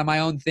ads out of my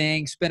own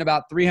thing, spent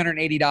about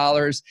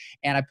 $380.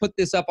 And I put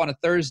this up on a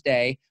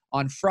Thursday.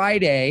 On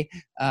Friday,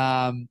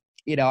 I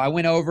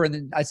went over and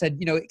then I said,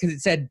 because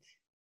it said,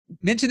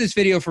 mention this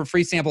video for a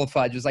free sample of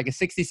fudge. It was like a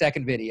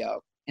 60-second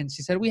video. And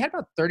she said, we had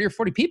about 30 or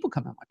 40 people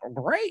come in. I'm like,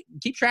 oh, great.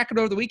 Keep track of it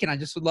over the weekend. I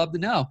just would love to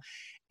know.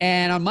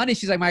 And on Monday,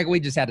 she's like, Michael, we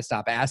just had to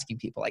stop asking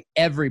people. Like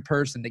every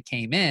person that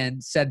came in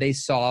said they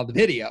saw the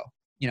video.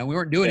 We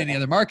weren't doing any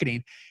other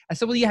marketing. I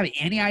said, well, you have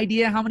any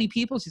idea how many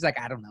people? She's like,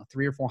 I don't know,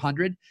 300 or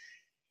 400.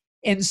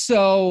 And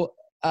so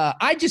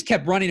I just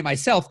kept running it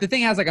myself. The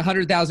thing has like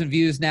 100,000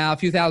 views now, a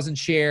few thousand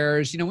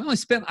shares. We only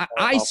spent,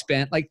 I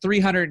spent like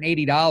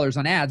 $380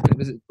 on ads, but it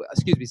was,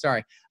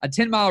 a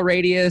 10-mile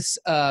radius,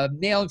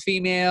 male and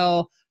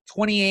female,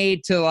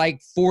 28 to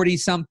like 40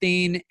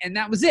 something. And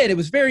that was it. It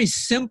was very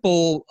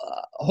simple,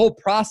 whole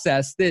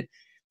process that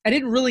I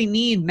didn't really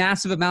need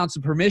massive amounts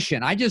of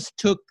permission. I just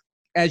took,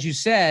 as you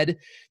said,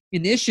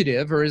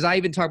 initiative, or as I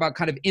even talk about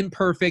kind of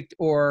imperfect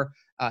or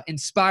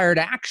inspired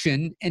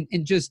action and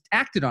just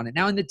acted on it.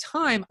 Now, in the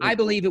time, I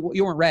believe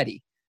you weren't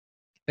ready.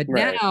 But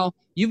Right. now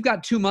you've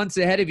got 2 months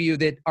ahead of you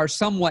that are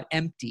somewhat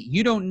empty.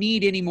 You don't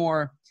need any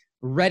more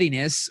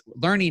readiness,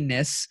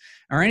 learningness,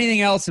 or anything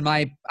else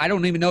I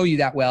don't even know you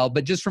that well,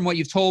 but just from what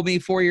you've told me,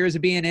 4 years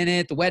of being in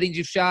it, the weddings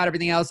you've shot,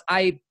 everything else,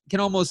 I can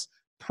almost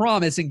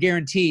promise and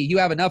guarantee you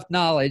have enough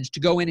knowledge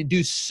to go in and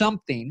do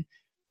something,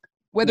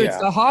 whether it's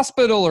the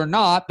hospital or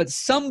not, but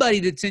somebody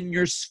that's in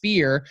your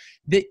sphere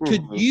that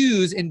could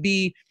use and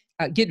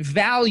get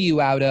value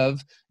out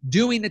of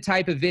doing the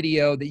type of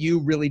video that you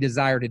really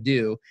desire to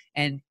do.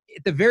 And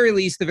at the very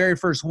least, the very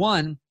first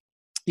one,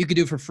 you could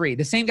do for free.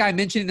 The same guy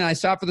mentioned that I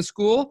saw for the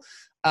school,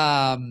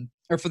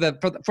 or for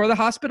the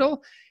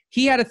hospital,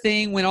 he had a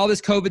thing when all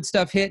this COVID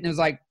stuff hit, and it was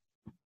like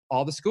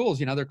all the schools,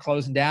 they're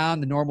closing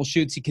down. The normal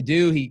shoots he could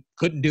do, he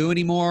couldn't do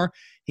anymore.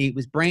 He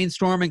was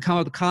brainstorming, come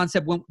up with a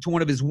concept, went to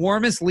one of his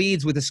warmest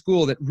leads with a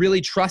school that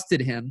really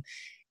trusted him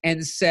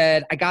and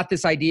said, I got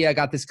this idea, I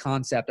got this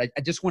concept.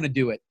 I just want to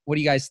do it. What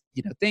do you guys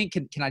think?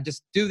 Can I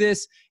just do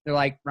this? They're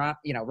like,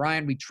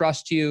 Ryan, we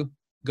trust you.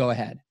 Go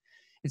ahead.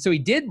 And so he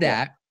did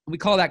that. We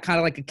call that kind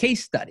of like a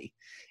case study.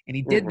 And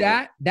he did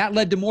that. That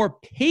led to more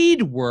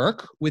paid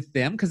work with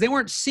them because they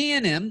weren't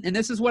seeing him. And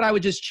this is what I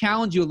would just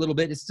challenge you a little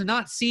bit, is to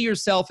not see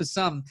yourself as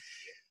some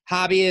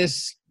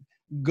hobbyist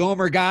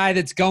Gomer guy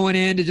that's going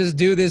in to just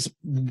do this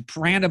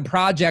random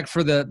project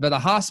for the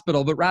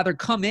hospital, but rather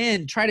come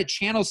in, try to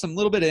channel some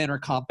little bit of inner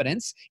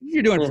competence.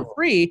 You're doing it for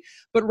free,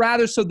 but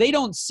rather so they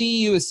don't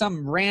see you as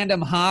some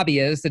random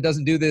hobbyist that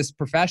doesn't do this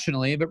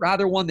professionally, but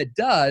rather one that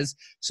does,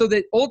 so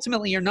that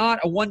ultimately you're not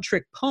a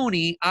one-trick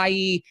pony,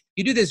 i.e.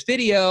 you do this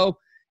video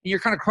and you're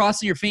kind of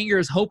crossing your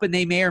fingers hoping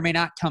they may or may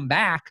not come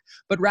back,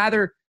 but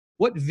rather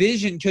what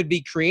vision could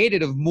be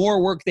created of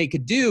more work they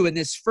could do. And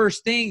this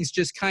first thing's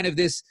just kind of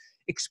this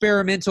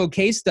experimental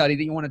case study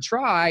that you want to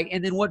try,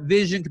 and then what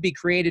vision could be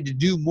created to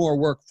do more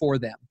work for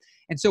them.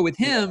 And so with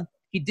him,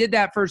 he did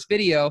that first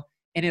video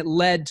and it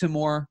led to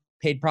more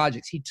paid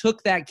projects. He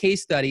took that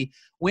case study,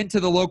 went to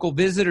the local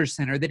visitor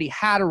center that he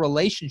had a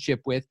relationship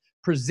with,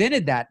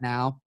 presented that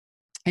now,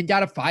 and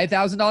got a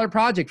 $5,000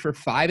 project for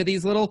 5 of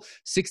these little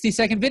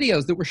 60-second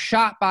videos that were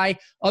shot by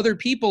other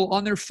people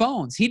on their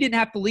phones. He didn't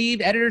have to leave.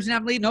 Editors didn't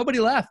have to leave. Nobody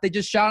left. They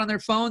just shot on their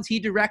phones. He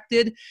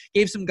directed,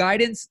 gave some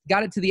guidance,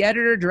 got it to the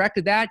editor,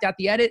 directed that, got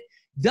the edit,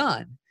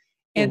 done.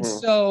 And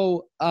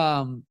so,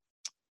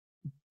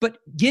 but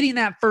getting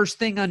that first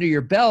thing under your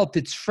belt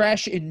that's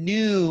fresh and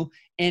new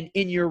and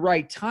in your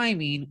right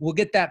timing will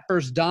get that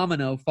first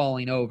domino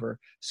falling over,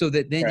 so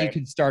that then you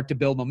can start to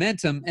build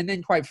momentum. And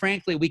then quite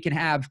frankly, we can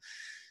have,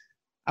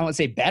 I won't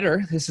say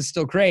better, this is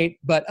still great,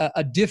 but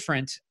a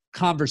different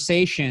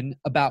conversation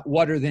about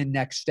what are the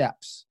next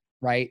steps,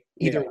 right?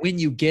 Either when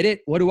you get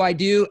it, what do I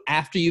do?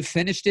 After you've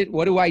finished it,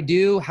 what do I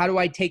do? How do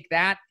I take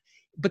that?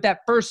 But that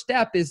first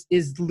step is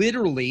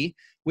literally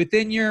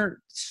within your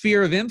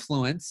sphere of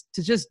influence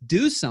to just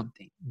do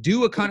something.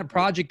 Do a kind of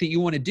project that you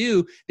want to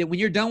do, that when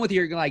you're done with it,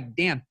 you're like,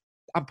 damn,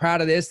 I'm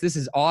proud of this. This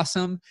is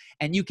awesome.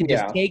 And you can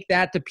just take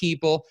that to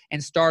people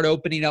and start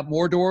opening up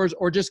more doors,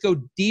 or just go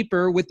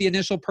deeper with the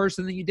initial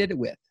person that you did it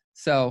with.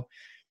 So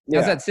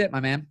how's that sit,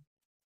 my man?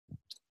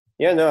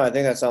 Yeah, no, I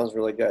think that sounds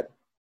really good.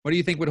 What do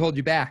you think would hold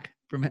you back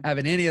from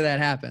having any of that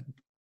happen?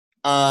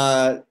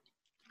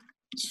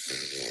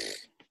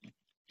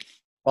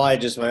 Probably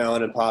just my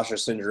own imposter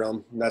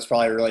syndrome. That's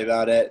probably really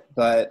about it.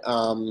 But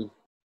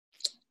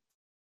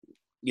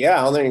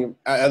yeah, I don't think,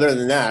 other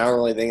than that, I don't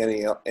really think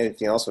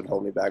anything else would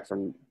hold me back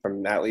from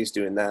at least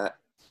doing that.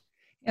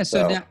 Yeah.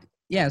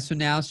 So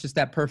now it's just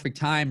that perfect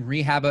time.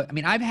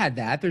 I've had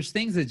that. There's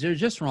things that are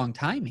just wrong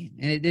timing,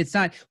 and it's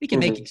not. We can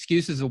make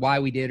excuses of why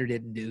we did or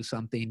didn't do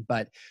something,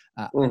 but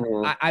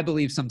I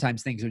believe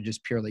sometimes things are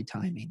just purely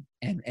timing.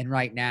 And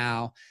right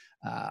now,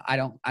 I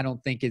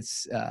don't think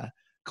it's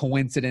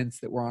coincidence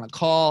that we're on a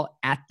call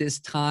at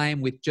this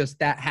time with just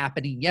that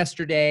happening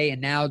yesterday,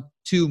 and now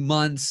 2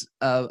 months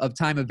of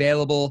time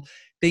available,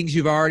 things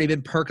you've already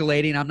been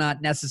percolating. I'm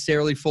not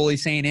necessarily fully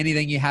saying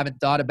anything you haven't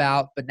thought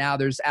about, but now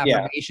there's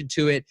affirmation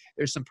to it.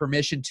 There's some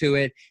permission to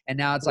it. And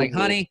now it's like,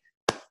 honey,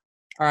 all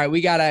right, we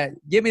got to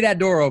give me that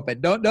door open.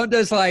 Don't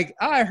just like,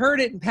 oh, I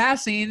heard it in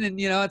passing. And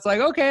it's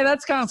like, okay,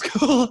 that sounds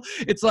cool.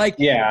 It's like,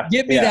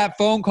 give me that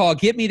phone call,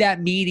 get me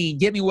that meeting,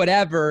 get me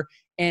whatever.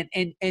 And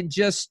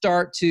just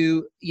start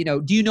to,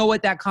 do you know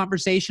what that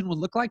conversation would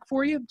look like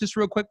for you? Just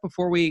real quick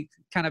before we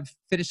kind of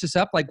finish this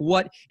up. Like,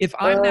 what if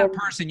I'm that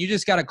person, you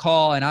just got a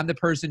call and I'm the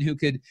person who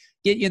could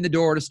get you in the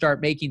door to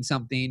start making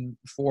something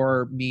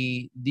for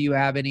me? Do you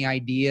have any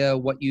idea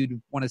what you'd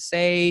want to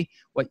say,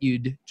 what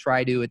you'd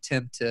try to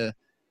attempt to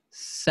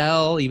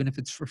sell, even if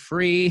it's for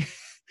free?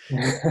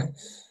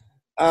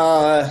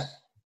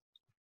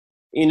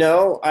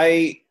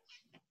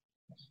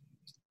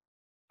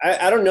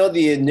 I don't know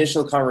the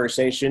initial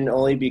conversation,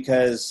 only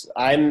because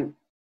I tend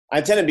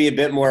to be a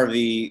bit more of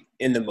the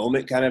in the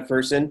moment kind of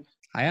person.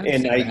 I And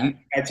understand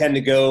that. I tend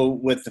to go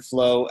with the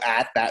flow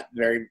at that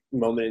very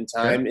moment in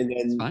time.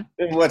 Sure.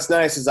 And what's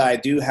nice is I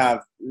do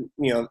have,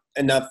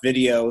 enough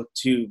video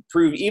to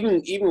prove,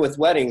 even with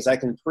weddings, I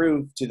can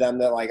prove to them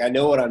that like I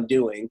know what I'm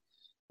doing,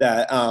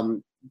 that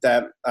when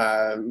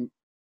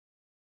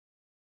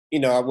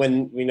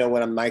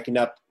I'm miking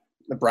up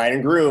the bride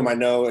and groom, I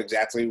know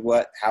exactly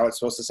how it's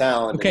supposed to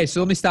sound. Okay, so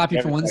let me stop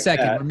you for 1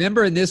 second. That.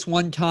 Remember, in this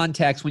one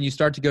context, when you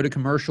start to go to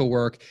commercial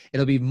work,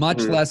 it'll be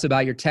much less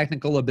about your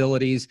technical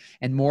abilities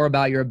and more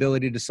about your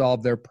ability to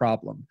solve their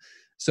problem.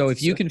 So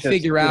if you can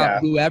figure out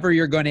whoever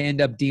you're going to end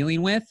up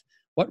dealing with,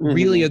 what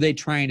really are they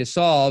trying to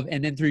solve?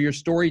 And then through your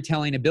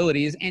storytelling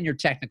abilities and your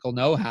technical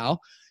know-how,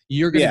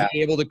 you're going to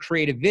be able to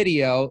create a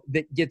video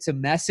that gets a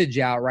message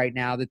out right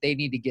now that they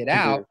need to get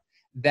out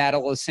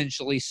that'll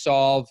essentially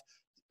solve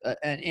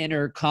an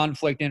inner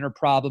conflict, inner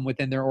problem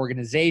within their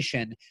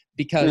organization,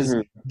 because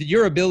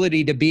your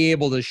ability to be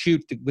able to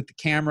shoot with the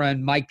camera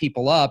and mic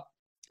people up,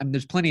 I mean,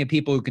 there's plenty of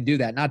people who can do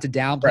that, not to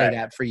downplay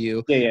that for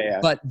you,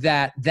 but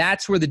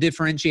that's where the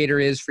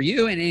differentiator is for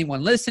you and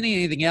anyone listening.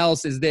 Anything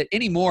else is that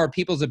anymore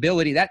people's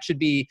ability, that should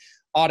be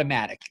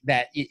automatic,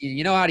 that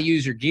you know how to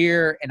use your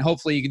gear and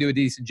hopefully you can do a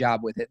decent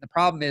job with it. And the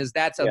problem is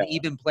that's an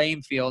even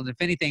playing field. And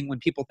if anything, when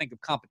people think of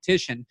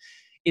competition,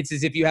 it's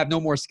as if you have no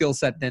more skill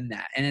set than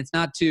that. And it's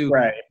not to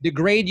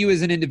degrade you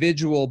as an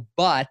individual,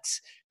 but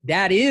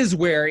that is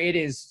where it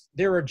is.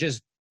 There are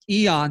just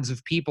eons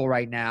of people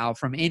right now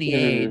from any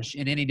age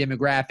and any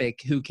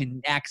demographic who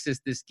can access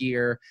this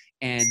gear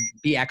and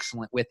be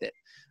excellent with it.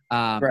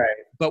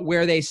 But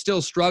where they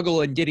still struggle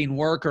in getting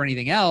work or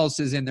anything else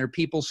is in their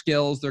people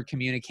skills, their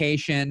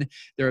communication,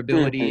 their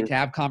ability to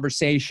have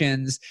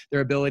conversations,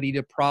 their ability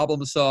to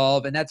problem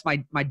solve. And that's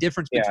my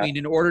difference between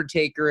an order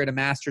taker and a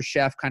master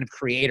chef kind of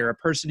creator, a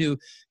person who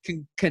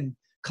can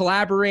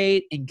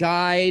collaborate and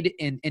guide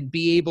and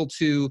be able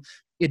to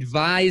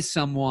advise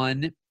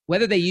someone,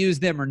 whether they use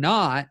them or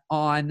not,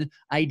 on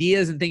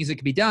ideas and things that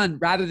can be done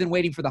rather than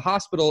waiting for the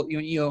hospital.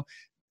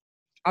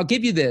 I'll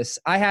give you this.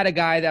 I had a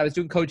guy that I was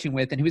doing coaching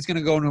with, and he was going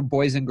to go to a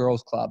Boys and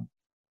Girls Club.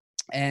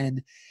 And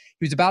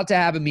he was about to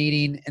have a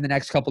meeting in the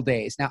next couple of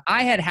days. Now,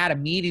 I had a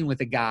meeting with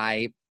a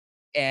guy,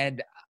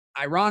 and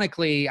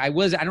ironically, I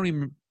don't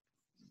even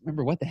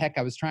remember what the heck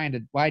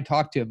why I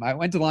talked to him. I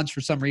went to lunch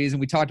for some reason.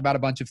 We talked about a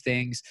bunch of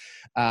things,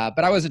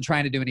 but I wasn't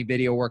trying to do any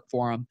video work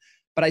for him.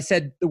 But I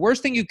said, the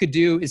worst thing you could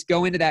do is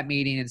go into that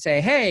meeting and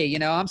say, hey,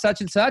 I'm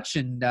such and such,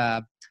 and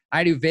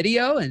I do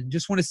video, and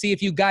just want to see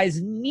if you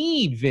guys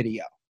need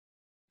video.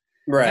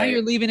 Now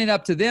you're leaving it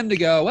up to them to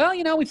go,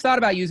 well, we've thought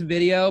about using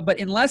video, but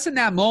unless in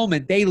that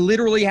moment they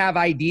literally have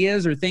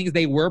ideas or things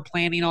they were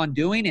planning on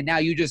doing, and now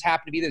you just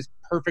happen to be this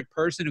perfect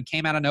person who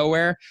came out of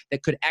nowhere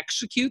that could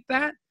execute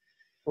that,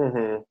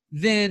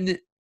 then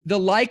the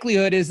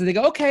likelihood is that they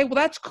go, okay, well,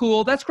 that's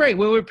cool. That's great.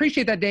 Well, we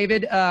appreciate that,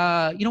 David.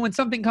 When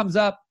something comes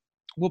up,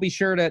 we'll be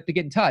sure to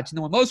get in touch. And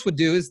then what most would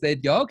do is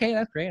they'd go, okay,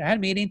 that's great. I had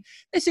a meeting.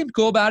 They seemed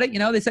cool about it.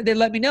 They said they'd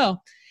let me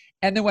know.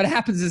 And then what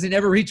happens is they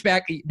never reach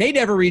back. They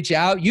never reach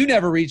out. You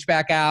never reach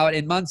back out.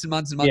 And months and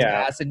months and months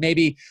pass. And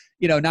maybe,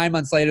 9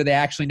 months later, they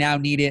actually now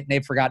need it and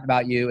they've forgotten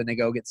about you and they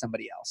go get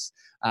somebody else.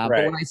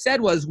 But what I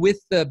said was,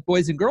 with the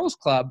Boys and Girls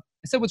Club,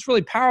 I said what's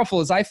really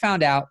powerful is I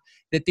found out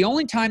that the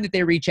only time that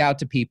they reach out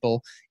to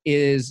people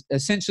is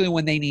essentially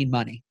when they need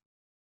money.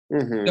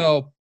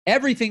 So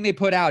everything they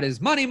put out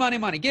is money, money,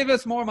 money. Give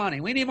us more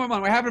money. We need more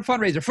money. We're having a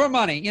fundraiser for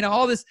money.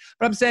 All this.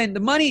 But I'm saying the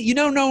money, you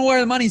don't know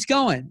where the money's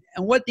going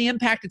and what the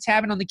impact it's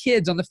having on the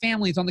kids, on the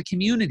families, on the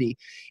community.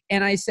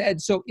 And I said,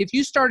 so if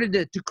you started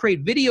to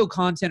create video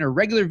content or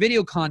regular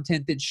video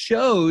content that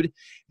showed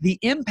the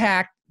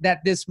impact that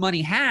this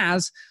money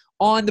has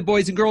on the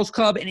Boys and Girls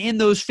Club and in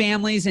those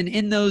families and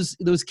in those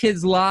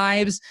kids'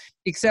 lives,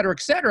 et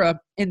cetera,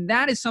 and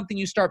that is something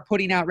you start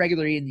putting out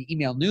regularly in the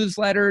email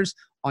newsletters,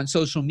 on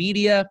social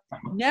media.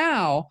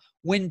 Now,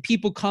 when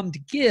people come to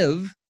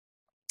give,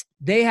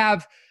 they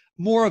have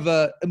more of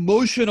a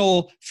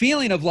emotional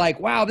feeling of like,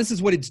 wow, this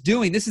is what it's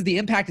doing. This is the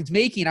impact it's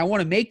making. I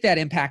want to make that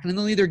impact. And then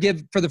they'll either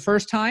give for the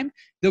first time,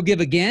 they'll give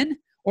again,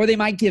 or they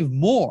might give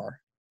more.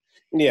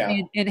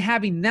 And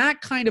having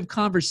that kind of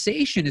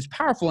conversation is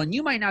powerful. And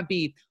you might not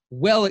be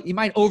it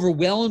might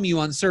overwhelm you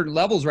on certain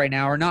levels right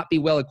now or not be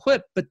well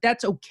equipped, but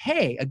that's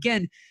okay.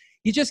 Again,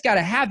 you just got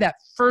to have that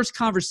first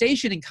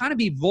conversation and kind of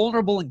be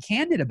vulnerable and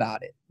candid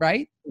about it,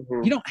 right?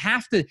 You don't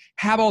have to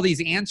have all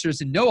these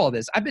answers and know all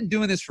this. I've been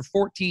doing this for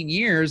 14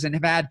 years and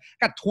got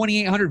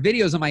 2,800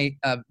 videos on my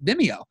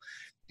Vimeo.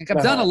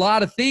 I've done a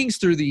lot of things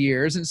through the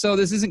years. And so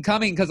this isn't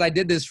coming because I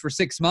did this for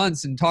 6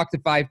 months and talked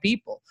to 5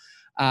 people.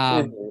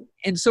 And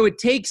so it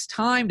takes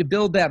time to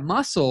build that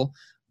muscle.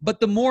 But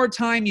the more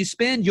time you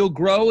spend, you'll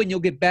grow and you'll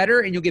get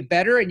better and you'll get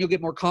better and you'll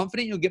get more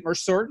confident, you'll get more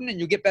certain, and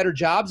you'll get better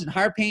jobs and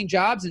higher paying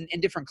jobs and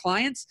different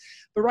clients.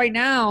 But right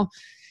now,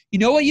 you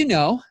know what you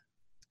know.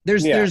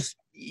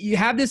 You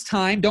have this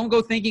time. Don't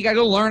go thinking you got to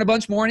go learn a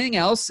bunch more, anything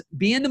else.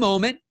 Be in the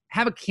moment.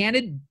 Have a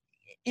candid,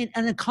 in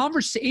a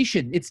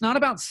conversation. It's not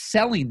about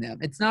selling them.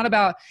 It's not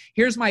about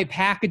here's my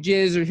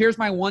packages or here's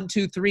my 1,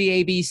 2,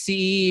 3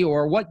 ABC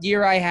or what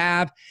gear I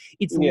have.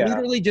 It's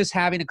literally just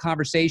having a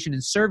conversation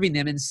and serving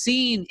them and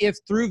seeing if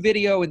through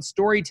video and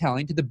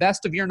storytelling, to the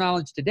best of your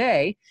knowledge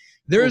today,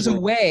 there's a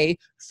way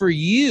for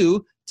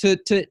you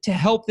to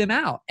help them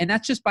out. And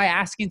that's just by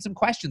asking some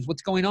questions.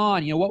 What's going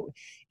on?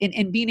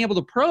 And being able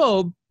to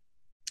probe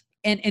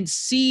and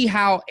see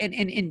how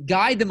and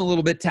guide them a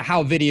little bit to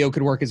how video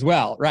could work as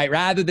well, right?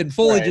 Rather than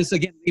fully just,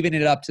 again, leaving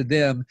it up to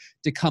them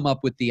to come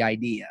up with the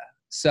idea.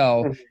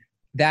 So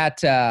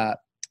that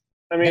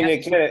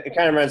it kind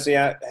of reminds me.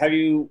 Have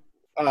you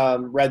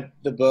read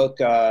the book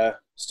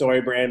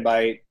Story Brand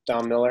by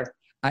Don Miller?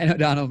 I know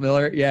Donald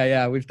Miller.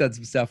 Yeah. We've done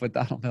some stuff with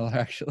Donald Miller,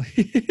 actually.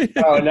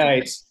 Oh,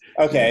 nice.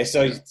 Okay.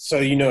 So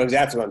you know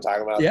exactly what I'm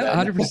talking about. Yeah,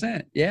 then.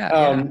 100%.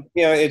 Yeah.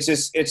 It's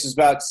just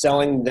about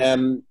selling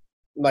them,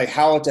 like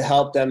how to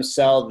help them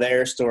sell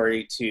their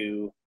story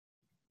to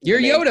your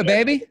Yoda,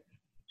 baby.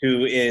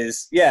 Who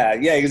is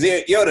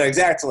Yoda,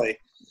 exactly.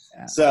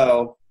 Yeah.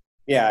 So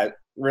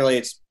really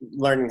it's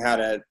learning how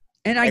to.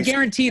 And I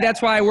guarantee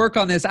that's why I work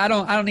on this. I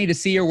don't need to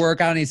see your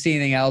work. I don't need to see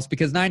anything else,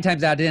 because 9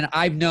 times out of 10,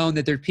 I've known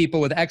that there's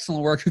people with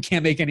excellent work who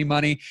can't make any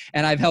money.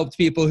 And I've helped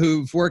people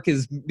whose work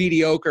is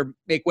mediocre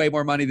make way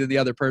more money than the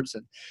other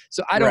person.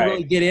 So I don't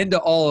really get into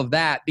all of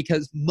that,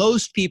 because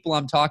most people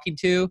I'm talking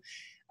to,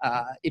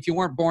 if you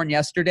weren't born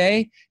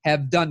yesterday,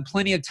 have done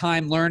plenty of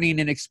time learning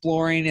and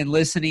exploring and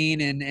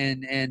listening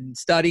and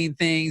studying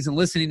things and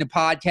listening to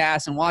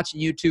podcasts and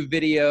watching YouTube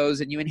videos.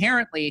 And you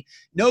inherently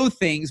know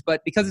things,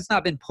 but because it's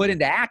not been put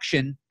into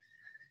action,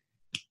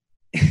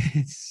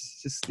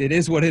 it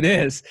is what it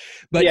is.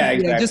 But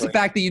exactly. Just the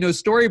fact that you know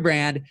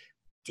StoryBrand,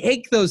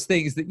 take those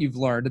things that you've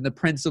learned and the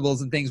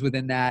principles and things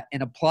within that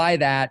and apply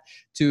that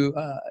to,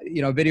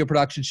 video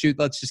production shoot.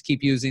 Let's just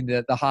keep using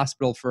the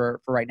hospital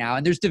for right now.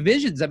 And there's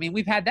divisions. I mean,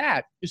 we've had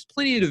that. There's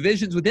plenty of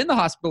divisions within the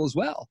hospital as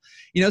well.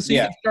 You can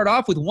start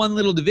off with one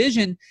little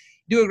division,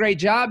 do a great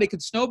job. It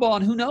could snowball,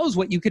 and who knows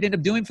what you could end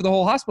up doing for the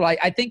whole hospital.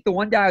 I think the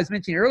one guy I was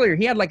mentioning earlier,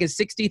 he had like a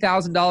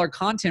 $60,000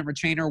 content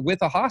retainer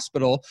with a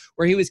hospital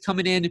where he was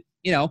coming in,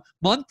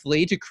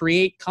 monthly to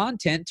create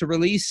content to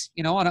release,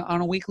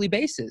 on a weekly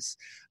basis.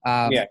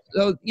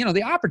 So,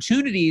 the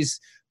opportunities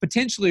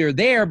potentially are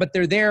there, but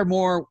they're there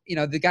more,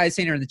 the guys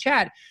saying here in the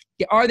chat,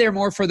 are there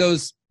more for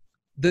those,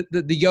 the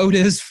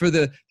Yodas, for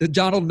the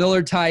Donald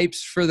Miller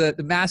types, for the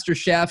master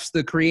chefs,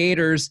 the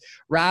creators,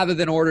 rather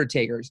than order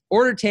takers.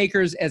 Order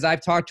takers, as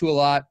I've talked to a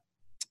lot,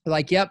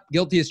 like, yep,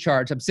 guilty as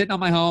charged. I'm sitting at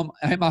my home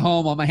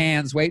on my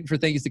hands, waiting for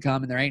things to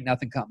come, and there ain't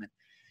nothing coming.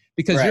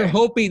 Because you're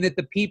hoping that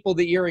the people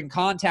that you're in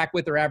contact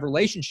with or have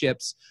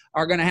relationships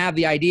are going to have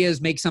the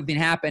ideas, make something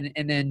happen,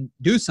 and then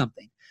do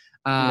something.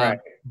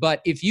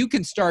 But if you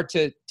can start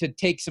to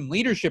take some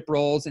leadership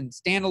roles and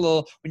stand a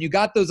little, when you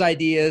got those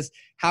ideas,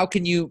 how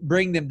can you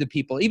bring them to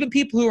people? Even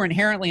people who are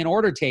inherently an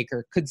order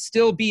taker could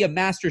still be a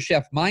master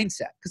chef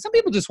mindset. Because some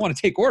people just want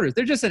to take orders.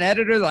 They're just an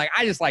editor. They're like,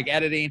 I just like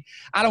editing.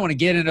 I don't want to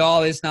get into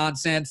all this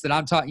nonsense that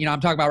I'm talking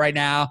about right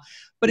now.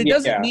 But it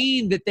doesn't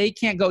mean that they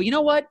can't go, you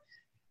know what?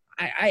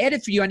 I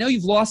edit for you. I know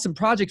you've lost some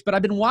projects, but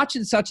I've been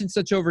watching such and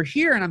such over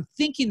here, and I'm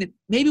thinking that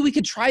maybe we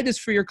could try this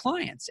for your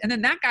clients. And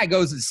then that guy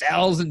goes and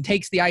sells and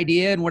takes the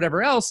idea and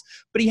whatever else,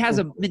 but he has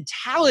a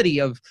mentality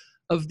of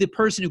the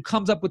person who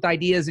comes up with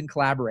ideas and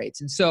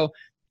collaborates. And so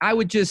I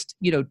would just,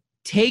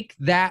 take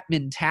that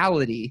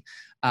mentality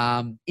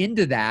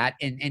into that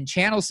and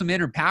channel some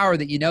inner power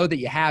that that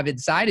you have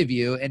inside of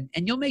you, and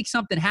you'll make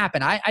something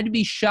happen. I'd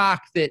be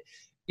shocked that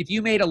if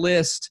you made a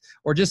list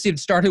or just even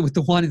started with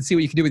the one and see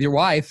what you can do with your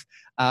wife,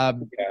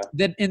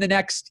 that in the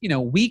next,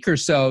 week or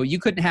so, you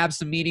couldn't have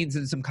some meetings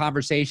and some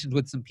conversations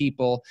with some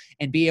people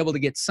and be able to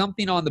get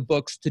something on the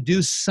books to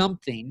do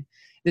something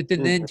that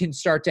then can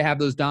start to have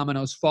those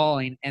dominoes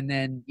falling. And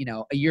then,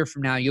 a year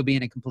from now, you'll be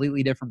in a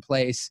completely different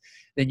place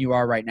than you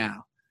are right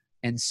now.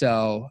 And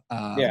so,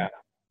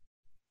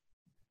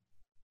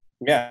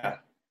 got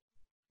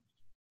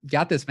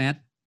this, man.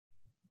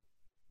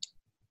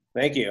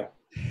 Thank you.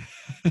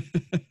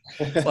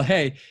 Well,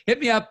 hey, hit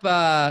me up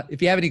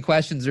if you have any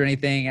questions or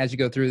anything as you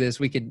go through this.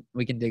 We can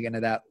dig into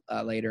that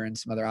later and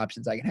some other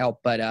options I can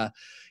help. But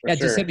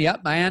just hit me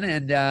up, man.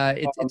 And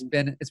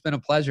it's been a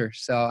pleasure.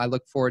 So I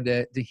look forward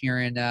to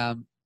hearing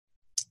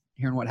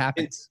what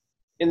happens.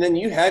 And then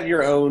you have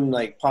your own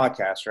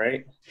podcast,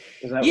 right?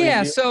 Is that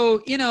yeah.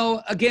 So,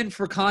 again,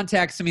 for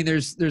context, I mean,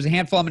 there's a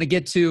handful I'm going to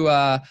get to.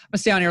 I'm going to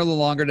stay on here a little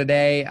longer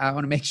today. I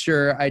want to make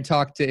sure I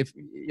talk to, if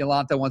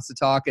Yolanta wants to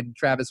talk and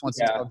Travis wants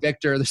to talk,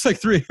 Victor, there's like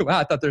 3.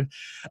 Wow. I thought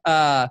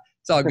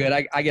it's all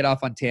good. I get off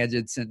on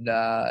tangents and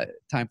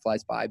time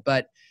flies by,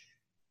 but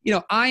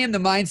I am the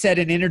mindset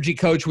and energy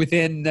coach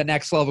within the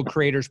Next Level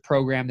Creators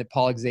program that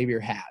Paul Xavier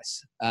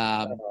has.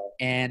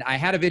 And I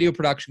had a video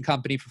production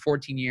company for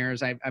 14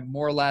 years. I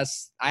more or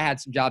less, I had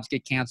some jobs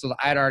get canceled.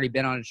 I had already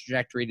been on a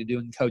trajectory to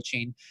doing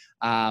coaching.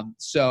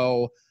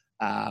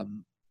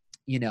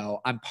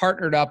 I'm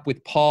partnered up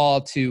with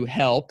Paul to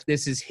help.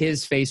 This is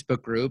his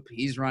Facebook group.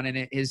 He's running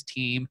it, his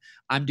team.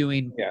 I'm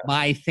doing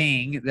my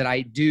thing that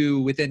I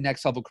do within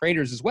Next Level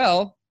Creators as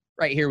well,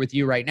 right here with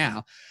you right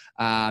now.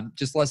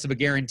 Just less of a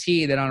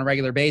guarantee that on a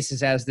regular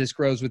basis, as this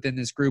grows within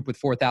this group with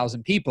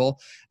 4,000 people,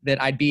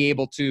 that I'd be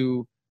able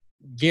to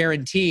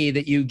guarantee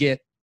that you get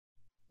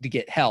to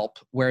get help.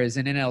 Whereas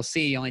in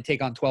NLC, you only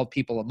take on 12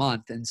 people a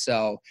month. And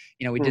so,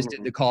 we just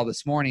did the call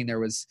this morning. There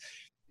was,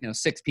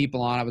 6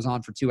 people on. I was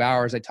on for 2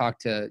 hours. I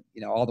talked to,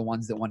 all the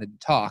ones that wanted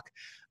to talk.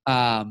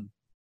 And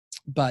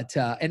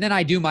then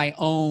I do my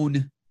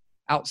own,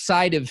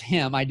 outside of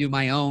him, I do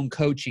my own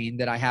coaching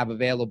that I have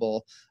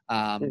available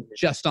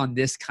just on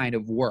this kind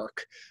of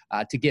work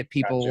to get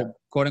people,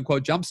 quote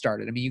unquote, jump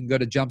started. I mean, you can go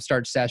to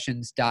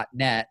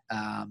jumpstartsessions.net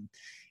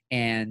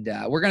and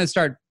we're going to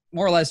start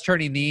more or less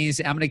turning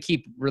these. I'm going to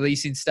keep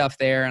releasing stuff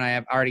there, and I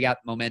have already got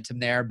momentum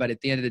there. But at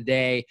the end of the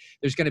day,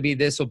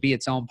 this will be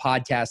its own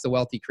podcast, the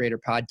Wealthy Creator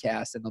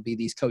Podcast, and there'll be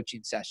these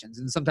coaching sessions.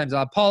 And sometimes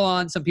I'll have Paul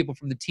on, some people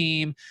from the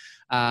team,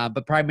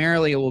 but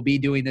primarily it will be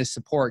doing this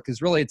support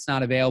because really it's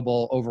not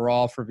available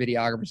overall for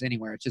videographers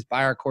anywhere. It's just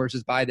buy our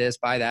courses, buy this,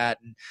 buy that,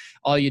 and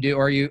all you do,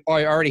 or you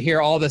already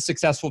hear all the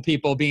successful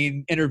people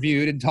being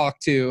interviewed and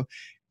talked to.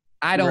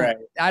 I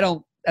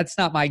don't. That's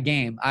not my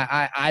game.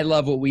 I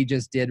love what we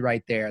just did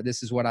right there.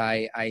 This is what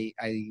I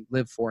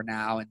live for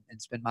now and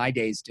spend my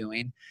days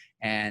doing,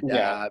 and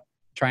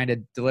trying to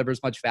deliver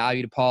as much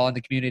value to Paul and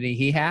the community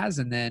he has.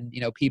 And then,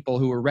 people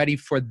who are ready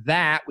for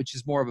that, which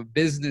is more of a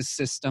business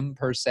system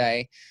per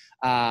se.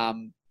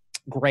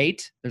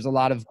 Great. There's a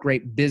lot of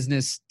great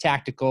business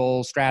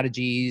tactical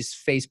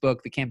strategies,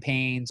 Facebook, the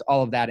campaigns,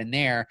 all of that in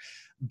there,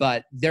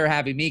 but they're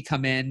having me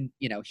come in,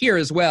 here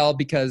as well,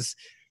 because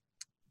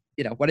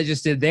what I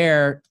just did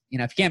there,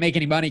 if you can't make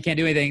any money, can't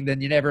do anything,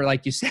 then you never,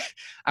 like you said,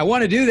 I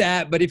want to do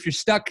that. But if you're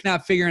stuck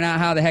not figuring out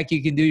how the heck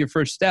you can do your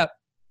first step,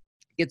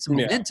 get some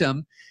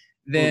momentum,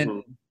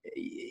 then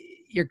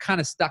you're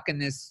kind of stuck in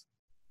this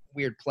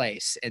weird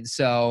place. And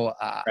so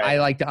I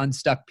like to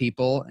unstuck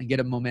people and get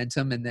them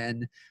momentum. And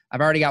then I've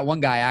already got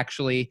one guy,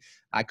 actually,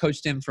 I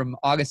coached him from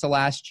August of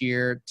last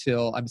year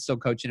till I'm still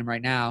coaching him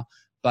right now.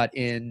 But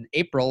in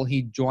April,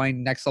 he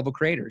joined Next Level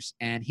Creators,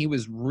 and he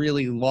was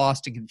really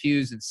lost and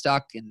confused and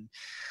stuck and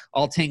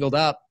all tangled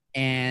up.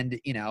 And,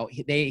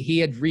 he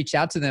had reached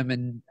out to them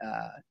in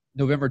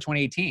November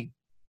 2018.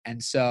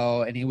 And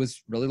he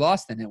was really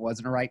lost, and it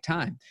wasn't a right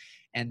time.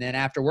 And then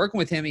after working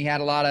with him, he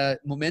had a lot of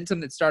momentum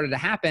that started to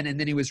happen, and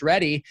then he was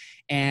ready.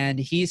 And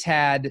he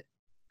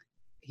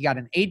got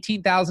an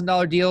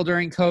 $18,000 deal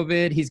during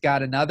COVID. He's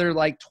got another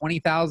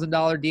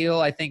 $20,000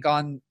 deal, I think,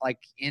 on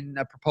in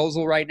a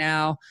proposal right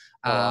now.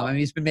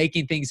 He's been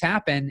making things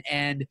happen,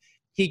 and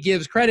he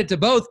gives credit to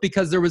both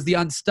because there was the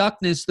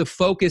unstuckness, the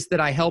focus that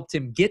I helped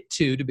him get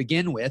to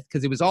begin with,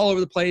 because it was all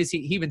over the place. He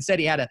even said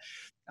he had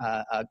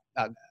not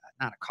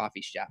a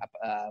coffee shop,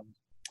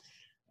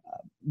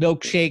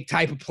 milkshake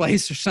type of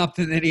place or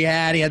something that he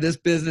had. He had this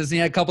business, and he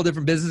had a couple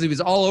different businesses. He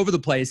was all over the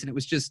place, and it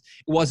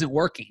wasn't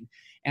working.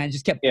 And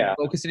just kept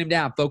focusing him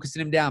down.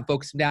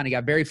 He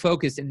got very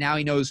focused, and now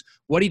he knows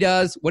what he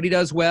does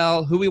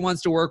well, who he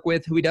wants to work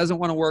with, who he doesn't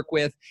want to work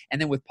with.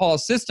 And then with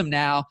Paul's system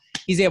now,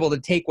 he's able to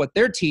take what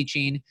they're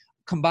teaching,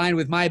 combined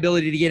with my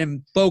ability to get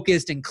him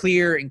focused and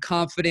clear and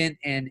confident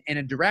and in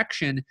a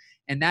direction.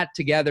 And that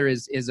together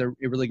is a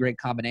really great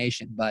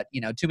combination. But,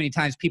 too many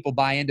times people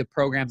buy into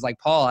programs like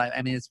Paul.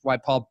 It's why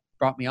Paul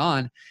brought me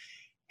on.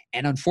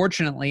 And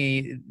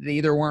unfortunately, they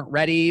either weren't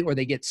ready or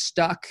they get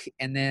stuck,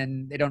 and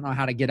then they don't know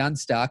how to get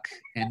unstuck.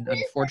 And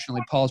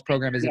unfortunately, Paul's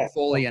program isn't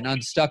fully an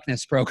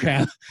unstuckness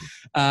program.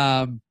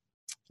 Now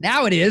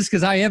it is,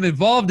 because I am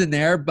involved in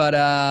there.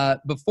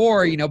 But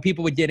before,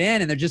 people would get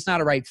in and they're just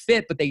not a right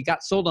fit, but they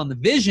got sold on the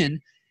vision.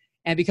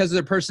 And because of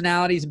their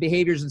personalities and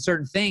behaviors and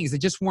certain things, they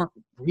just weren't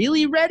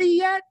really ready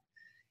yet.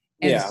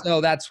 And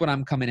so that's what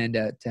I'm coming in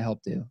to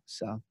help do.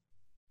 So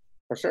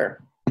for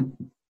sure.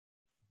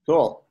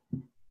 Cool.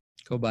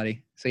 Cool,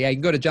 buddy. So you can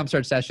go to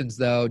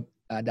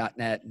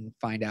jumpstartsessions.net and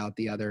find out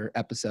the other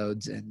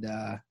episodes, and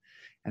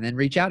then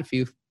reach out if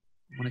you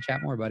want to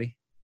chat more, buddy.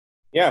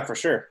 Yeah, for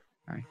sure.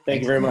 All right.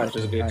 Thank you very much. It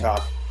was a good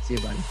talk. See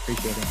you, buddy.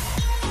 Appreciate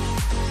it.